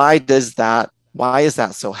 why is that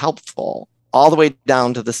so helpful? All the way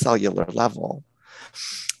down to the cellular level.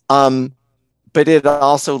 But it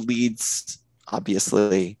also leads,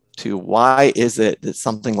 obviously, to why is it that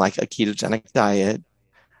something like a ketogenic diet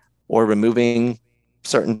or removing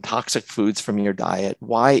certain toxic foods from your diet,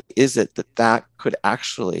 why is it that could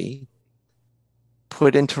actually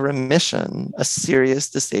put into remission a serious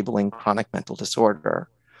disabling chronic mental disorder?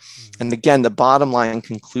 And again, the bottom line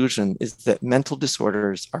conclusion is that mental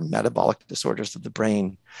disorders are metabolic disorders of the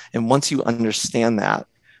brain. And once you understand that,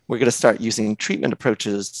 we're going to start using treatment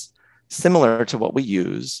approaches similar to what we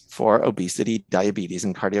use for obesity, diabetes,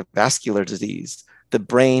 and cardiovascular disease. The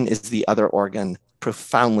brain is the other organ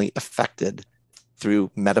profoundly affected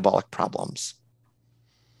through metabolic problems.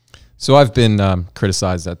 So I've been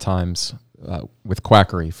criticized at times with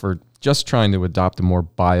quackery for just trying to adopt a more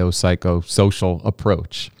biopsychosocial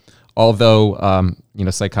approach. Although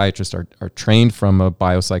psychiatrists are trained from a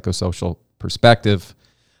biopsychosocial perspective,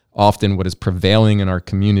 often what is prevailing in our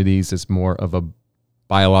communities is more of a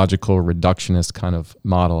biological reductionist kind of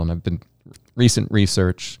model. And I've been recent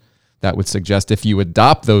research that would suggest if you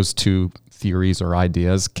adopt those two theories or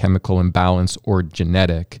ideas, chemical imbalance or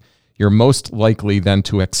genetic, you're most likely then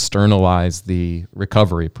to externalize the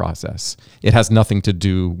recovery process. It has nothing to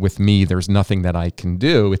do with me. There's nothing that I can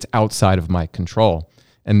do. It's outside of my control.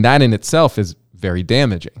 And that in itself is very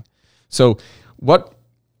damaging. So what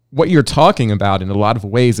you're talking about in a lot of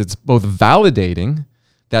ways, it's both validating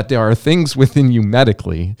that there are things within you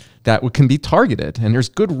medically that can be targeted. And there's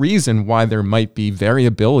good reason why there might be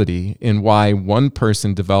variability in why one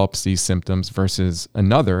person develops these symptoms versus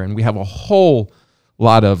another. And we have a whole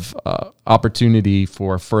lot of opportunity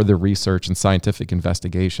for further research and scientific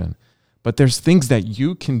investigation. But there's things that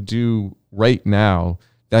you can do right now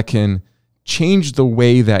that can change the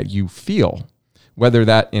way that you feel. Whether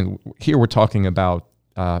that, here we're talking about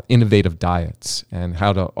innovative diets and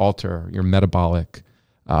how to alter your metabolic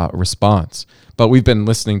response. But we've been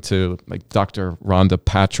listening to like Dr. Rhonda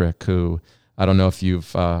Patrick, who I don't know if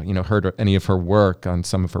you've heard any of her work on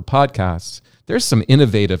some of her podcasts. There's some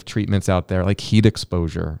innovative treatments out there, like heat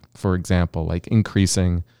exposure, for example, like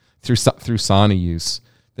increasing through sauna use.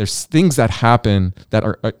 There's things that happen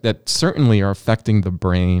that certainly are affecting the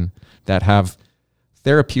brain, that have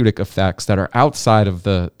therapeutic effects that are outside of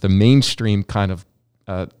the mainstream kind of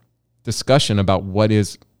discussion about what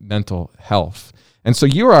is mental health. And so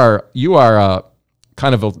you are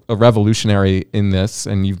kind of a revolutionary in this,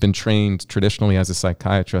 and you've been trained traditionally as a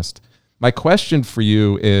psychiatrist. My question for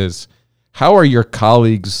you is, how are your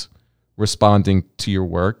colleagues responding to your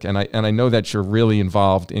work? And I know that you're really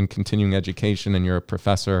involved in continuing education, and you're a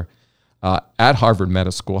professor at Harvard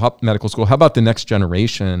Medical School. How about the next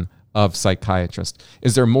generation of psychiatrists?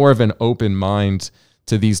 Is there more of an open mind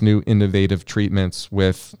to these new innovative treatments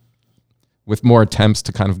with more attempts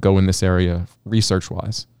to kind of go in this area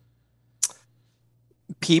research-wise?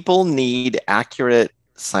 People need accurate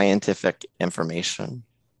scientific information.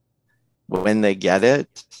 When they get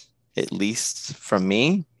it, at least from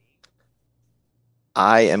me,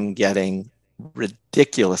 I am getting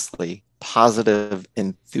ridiculously positive,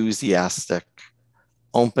 enthusiastic,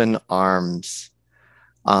 open arms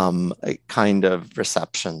kind of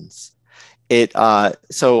receptions.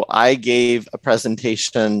 So I gave a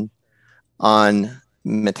presentation on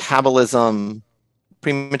metabolism,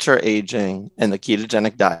 premature aging, and the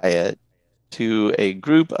ketogenic diet to a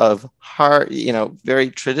group of very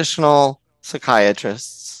traditional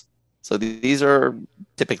psychiatrists. So these are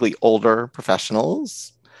typically older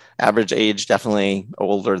professionals, average age definitely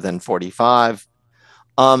older than 45,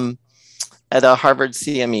 at a Harvard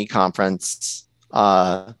CME conference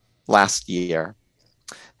last year.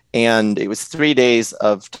 And it was 3 days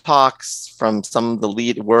of talks from some of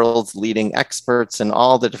the world's leading experts in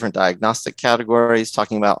all the different diagnostic categories,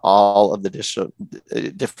 talking about all of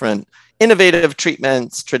the different innovative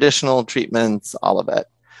treatments, traditional treatments, all of it.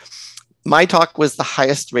 My talk was the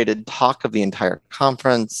highest rated talk of the entire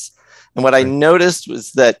conference. And what I noticed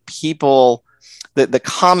was that the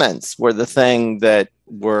comments were the thing that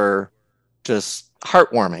were just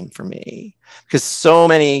heartwarming for me, because so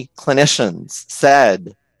many clinicians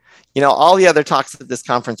said, all the other talks at this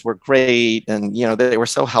conference were great, and, they were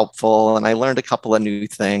so helpful, and I learned a couple of new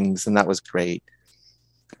things, and that was great.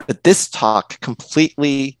 But this talk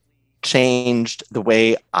completely changed the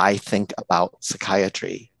way I think about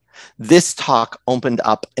psychiatry. This talk opened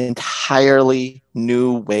up entirely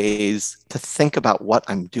new ways to think about what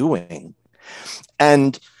I'm doing.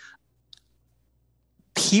 And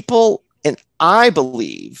I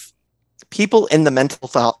believe people in the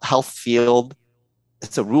mental health field,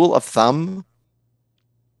 it's a rule of thumb,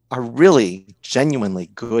 are really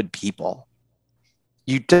genuinely good people.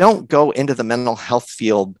 You don't go into the mental health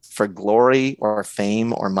field for glory or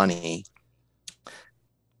fame or money.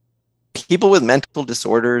 People with mental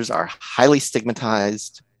disorders are highly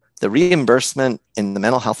stigmatized. The reimbursement in the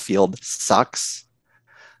mental health field sucks.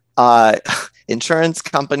 Insurance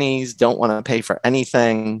companies don't want to pay for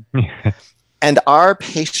anything. And our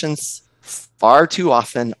patients far too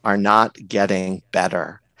often are not getting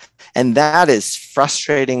better. And that is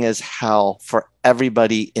frustrating as hell for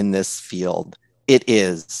everybody in this field. It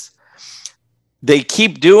is. They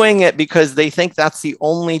keep doing it because they think that's the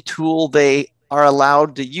only tool they are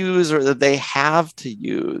allowed to use or that they have to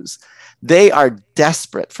use. They are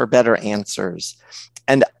desperate for better answers.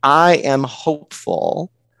 And I am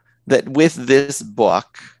hopeful that with this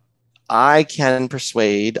book, I can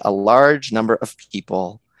persuade a large number of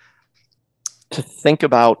people to think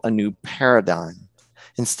about a new paradigm.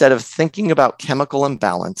 Instead of thinking about chemical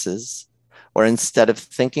imbalances, or instead of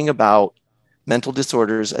thinking about mental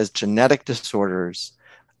disorders as genetic disorders,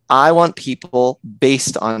 I want people,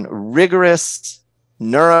 based on rigorous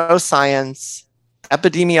neuroscience,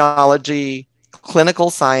 epidemiology, clinical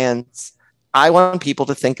science, I want people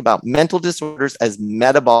to think about mental disorders as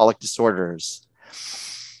metabolic disorders.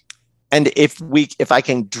 And if I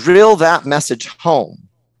can drill that message home,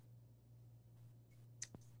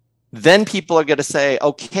 then people are going to say,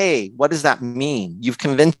 okay, what does that mean? You've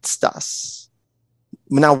convinced us.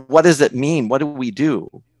 Now, what does it mean? What do we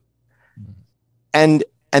do? And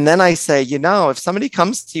then I say, if somebody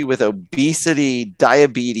comes to you with obesity,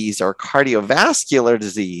 diabetes, or cardiovascular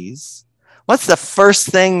disease, what's the first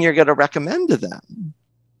thing you're going to recommend to them?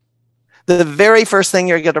 The very first thing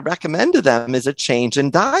you're going to recommend to them is a change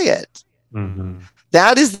in diet. Mm-hmm.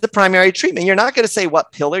 That is the primary treatment. You're not going to say,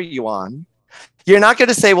 what pill are you on? You're not going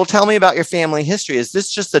to say, well, tell me about your family history. Is this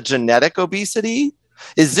just a genetic obesity?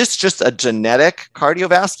 Is this just a genetic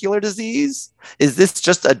cardiovascular disease? Is this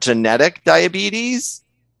just a genetic diabetes?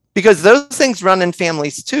 Because those things run in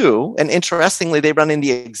families too. And interestingly, they run in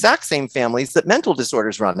the exact same families that mental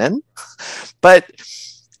disorders run in. But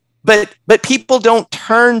people don't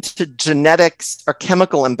turn to genetics or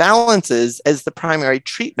chemical imbalances as the primary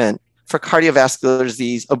treatment for cardiovascular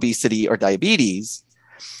disease, obesity, or diabetes.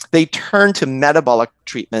 They turn to metabolic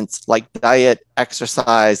treatments like diet,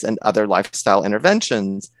 exercise, and other lifestyle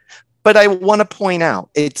interventions. But I want to point out,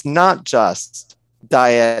 it's not just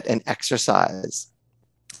diet and exercise.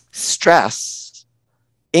 Stress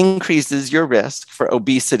increases your risk for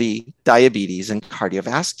obesity, diabetes, and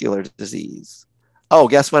cardiovascular disease. Oh,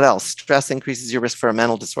 guess what else? Stress increases your risk for a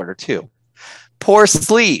mental disorder too. Poor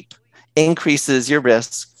sleep increases your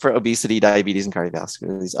risk for obesity, diabetes, and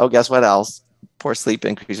cardiovascular disease. Oh, guess what else? Poor sleep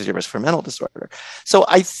increases your risk for mental disorder. So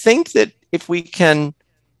I think that if we can,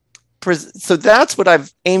 so that's what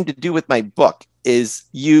I've aimed to do with my book, is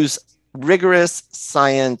use rigorous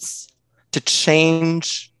science to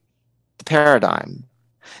change the paradigm.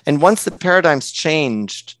 And once the paradigm's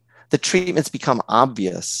changed, the treatments become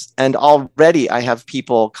obvious. And already I have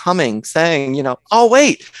people coming saying, oh,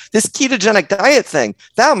 wait, this ketogenic diet thing,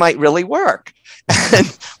 that might really work.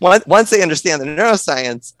 And once they understand the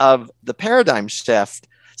neuroscience of the paradigm shift,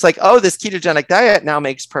 it's like, oh, this ketogenic diet now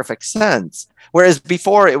makes perfect sense. Whereas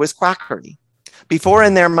before it was quackery. Before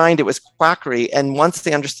in their mind, it was quackery. And once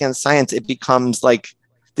they understand science, it becomes like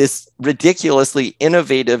this ridiculously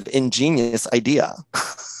innovative, ingenious idea.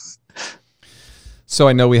 So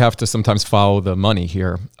I know we have to sometimes follow the money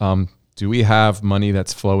here. Do we have money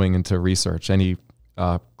that's flowing into research? Any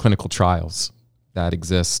clinical trials that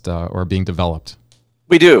exist or are being developed?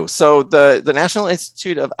 We do. So the National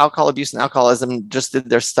Institute of Alcohol Abuse and Alcoholism just did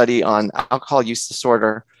their study on alcohol use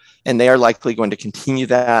disorder, and they are likely going to continue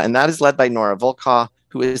that. And that is led by Nora Volkow,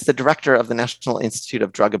 who is the director of the National Institute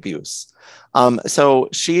of Drug Abuse. So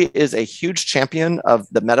she is a huge champion of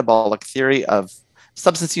the metabolic theory of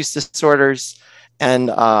substance use disorders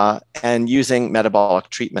and using metabolic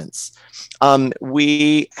treatments.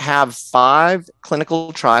 We have 5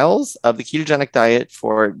 clinical trials of the ketogenic diet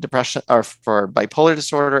for depression or for bipolar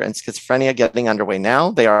disorder and schizophrenia getting underway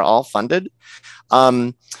now. They are all funded.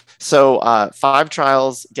 So 5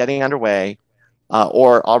 trials getting underway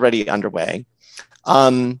or already underway.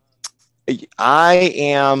 I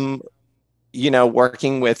am,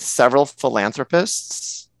 working with several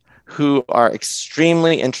philanthropists who are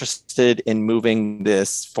extremely interested in moving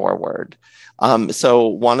this forward. So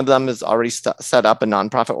one of them has already set up a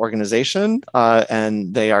nonprofit organization,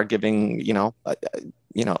 and they are giving,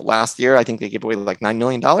 last year, I think they gave away like $9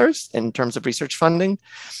 million in terms of research funding.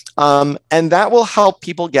 And that will help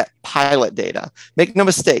people get pilot data. Make no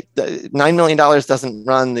mistake, the $9 million doesn't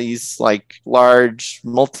run these like large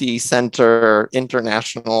multi-center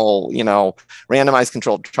international, randomized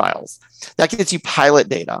controlled trials. That gets you pilot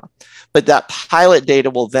data. But that pilot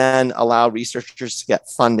data will then allow researchers to get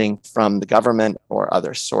funding from the government or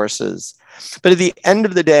other sources. But at the end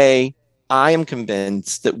of the day, I am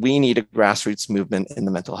convinced that we need a grassroots movement in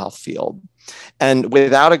the mental health field. And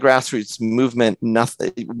without a grassroots movement,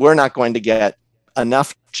 we're not going to get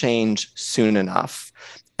enough change soon enough.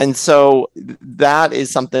 And so that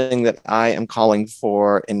is something that I am calling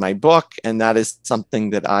for in my book. And that is something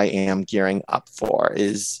that I am gearing up for,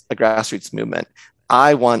 is a grassroots movement.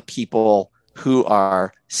 I want people who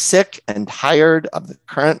are sick and tired of the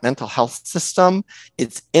current mental health system,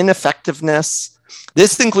 its ineffectiveness.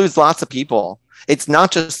 This includes lots of people. It's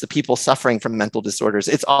not just the people suffering from mental disorders.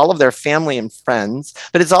 It's all of their family and friends,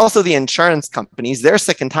 but it's also the insurance companies. They're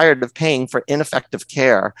sick and tired of paying for ineffective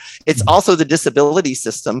care. It's also the disability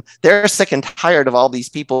system. They're sick and tired of all these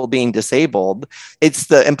people being disabled. It's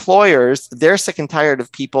the employers. They're sick and tired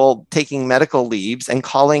of people taking medical leaves and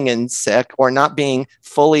calling in sick or not being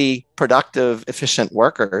fully productive, efficient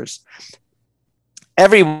workers.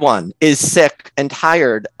 Everyone is sick and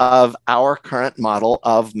tired of our current model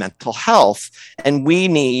of mental health, and we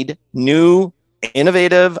need new,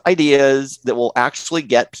 innovative ideas that will actually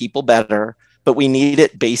get people better, but we need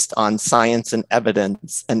it based on science and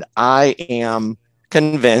evidence. And I am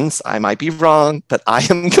convinced, I might be wrong, but I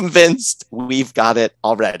am convinced we've got it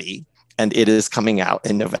already, and it is coming out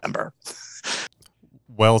in November.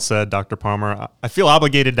 Well said, Dr. Palmer. I feel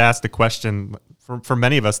obligated to ask the question. For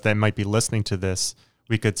many of us that might be listening to this,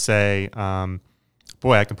 we could say,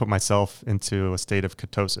 boy, I can put myself into a state of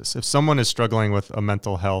ketosis. If someone is struggling with a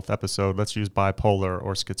mental health episode, let's use bipolar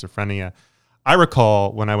or schizophrenia. I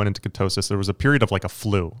recall when I went into ketosis, there was a period of like a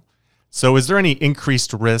flu. So is there any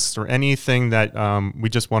increased risks or anything that we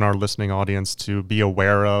just want our listening audience to be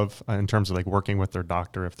aware of in terms of like working with their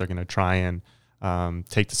doctor if they're going to try and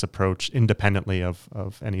take this approach independently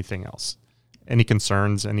of anything else? Any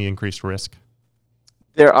concerns, any increased risk?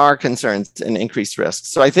 There are concerns and increased risks.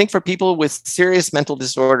 So I think for people with serious mental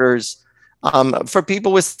disorders, for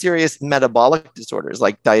people with serious metabolic disorders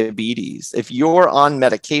like diabetes, if you're on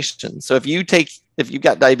medication, so if you've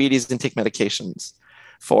got diabetes and take medications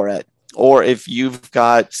for it, or if you've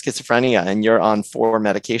got schizophrenia and you're on 4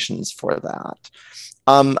 medications for that,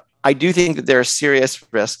 I do think that there are serious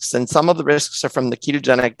risks, and some of the risks are from the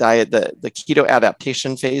ketogenic diet, the keto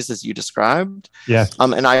adaptation phase, as you described. Yes.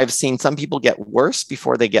 And I have seen some people get worse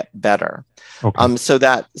before they get better. Okay.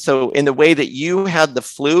 So in the way that you had the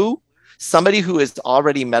flu, somebody who is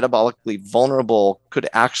already metabolically vulnerable could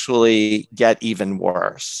actually get even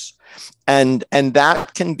worse, and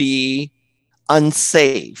that can be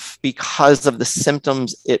unsafe because of the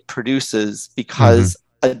symptoms it produces, because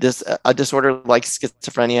a disorder like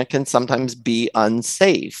schizophrenia can sometimes be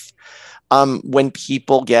unsafe. When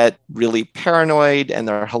people get really paranoid and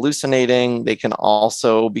they're hallucinating, they can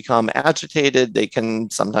also become agitated. They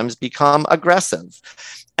can sometimes become aggressive.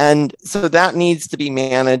 And so that needs to be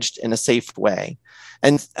managed in a safe way.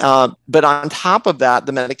 And but on top of that,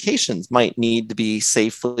 the medications might need to be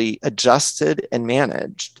safely adjusted and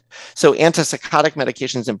managed. So antipsychotic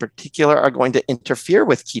medications in particular are going to interfere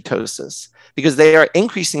with ketosis because they are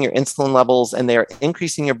increasing your insulin levels and they are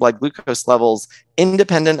increasing your blood glucose levels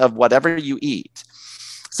independent of whatever you eat.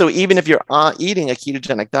 So even if you're eating a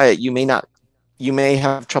ketogenic diet, you may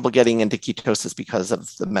have trouble getting into ketosis because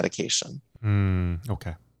of the medication.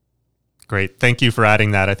 Okay. Great. Thank you for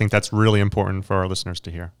adding that. I think that's really important for our listeners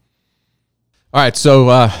to hear. All right.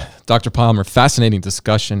 So, Dr. Palmer, fascinating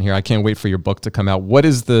discussion here. I can't wait for your book to come out. What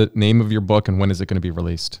is the name of your book and when is it going to be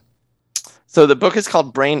released? So the book is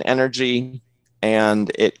called Brain Energy and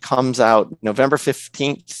it comes out November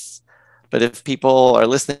 15th. But if people are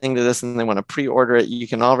listening to this and they want to pre-order it, you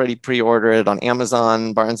can already pre-order it on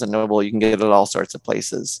Amazon, Barnes & Noble. You can get it all sorts of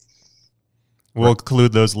places. We'll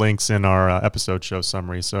include those links in our episode show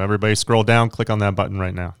summary. So everybody scroll down, click on that button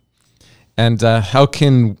right now. And how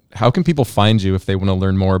can people find you if they want to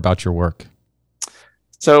learn more about your work?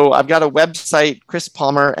 So I've got a website,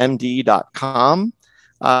 chrispalmermd.com.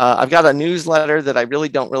 I've got a newsletter that I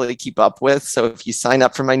don't really keep up with. So if you sign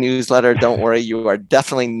up for my newsletter, don't worry, you are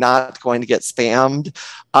definitely not going to get spammed.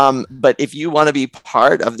 But if you want to be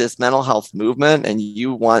part of this mental health movement and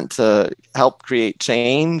you want to help create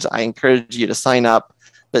change, I encourage you to sign up.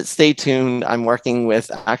 But stay tuned. I'm working with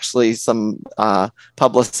actually some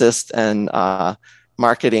publicists and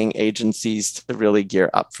marketing agencies to really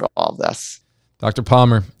gear up for all of this. Dr.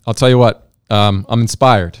 Palmer, I'll tell you what. I'm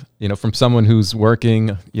inspired, from someone who's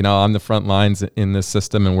working, on the front lines in this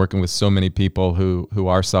system and working with so many people who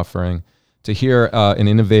are suffering, to hear an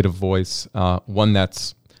innovative voice, one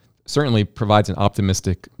that's certainly provides an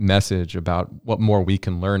optimistic message about what more we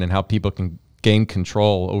can learn and how people can gain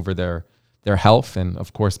control over their health and,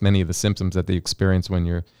 of course, many of the symptoms that they experience when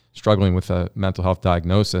you're struggling with a mental health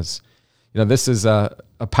diagnosis. This is a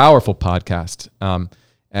powerful podcast.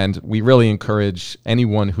 And we really encourage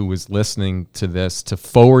anyone who is listening to this to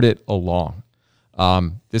forward it along.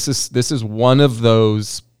 This is one of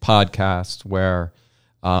those podcasts where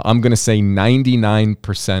I'm going to say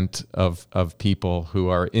 99% of people who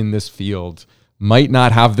are in this field might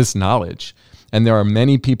not have this knowledge. And there are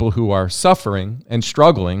many people who are suffering and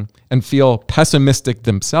struggling and feel pessimistic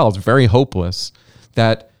themselves, very hopeless,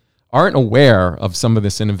 that aren't aware of some of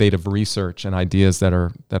this innovative research and ideas that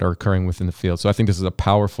are occurring within the field. So I think this is a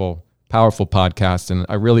powerful podcast, and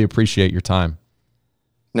I really appreciate your time.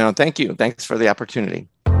 No, thank you. Thanks for the opportunity.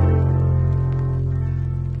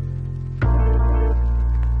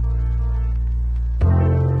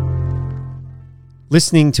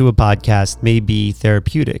 Listening to a podcast may be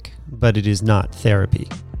therapeutic, but it is not therapy.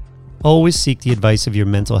 Always seek the advice of your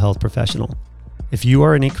mental health professional. If you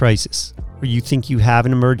are in a crisis or you think you have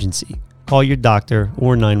an emergency, call your doctor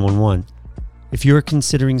or 911. If you are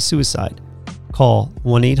considering suicide, call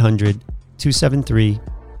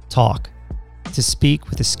 1-800-273-TALK to speak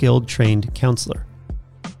with a skilled, trained counselor.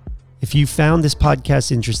 If you found this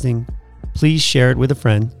podcast interesting, please share it with a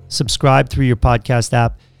friend, subscribe through your podcast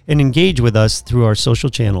app, and engage with us through our social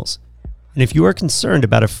channels. And if you are concerned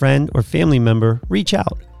about a friend or family member, reach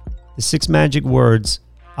out. The 6 magic words,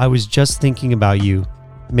 "I was just thinking about you,"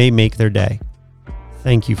 may make their day.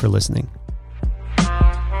 Thank you for listening.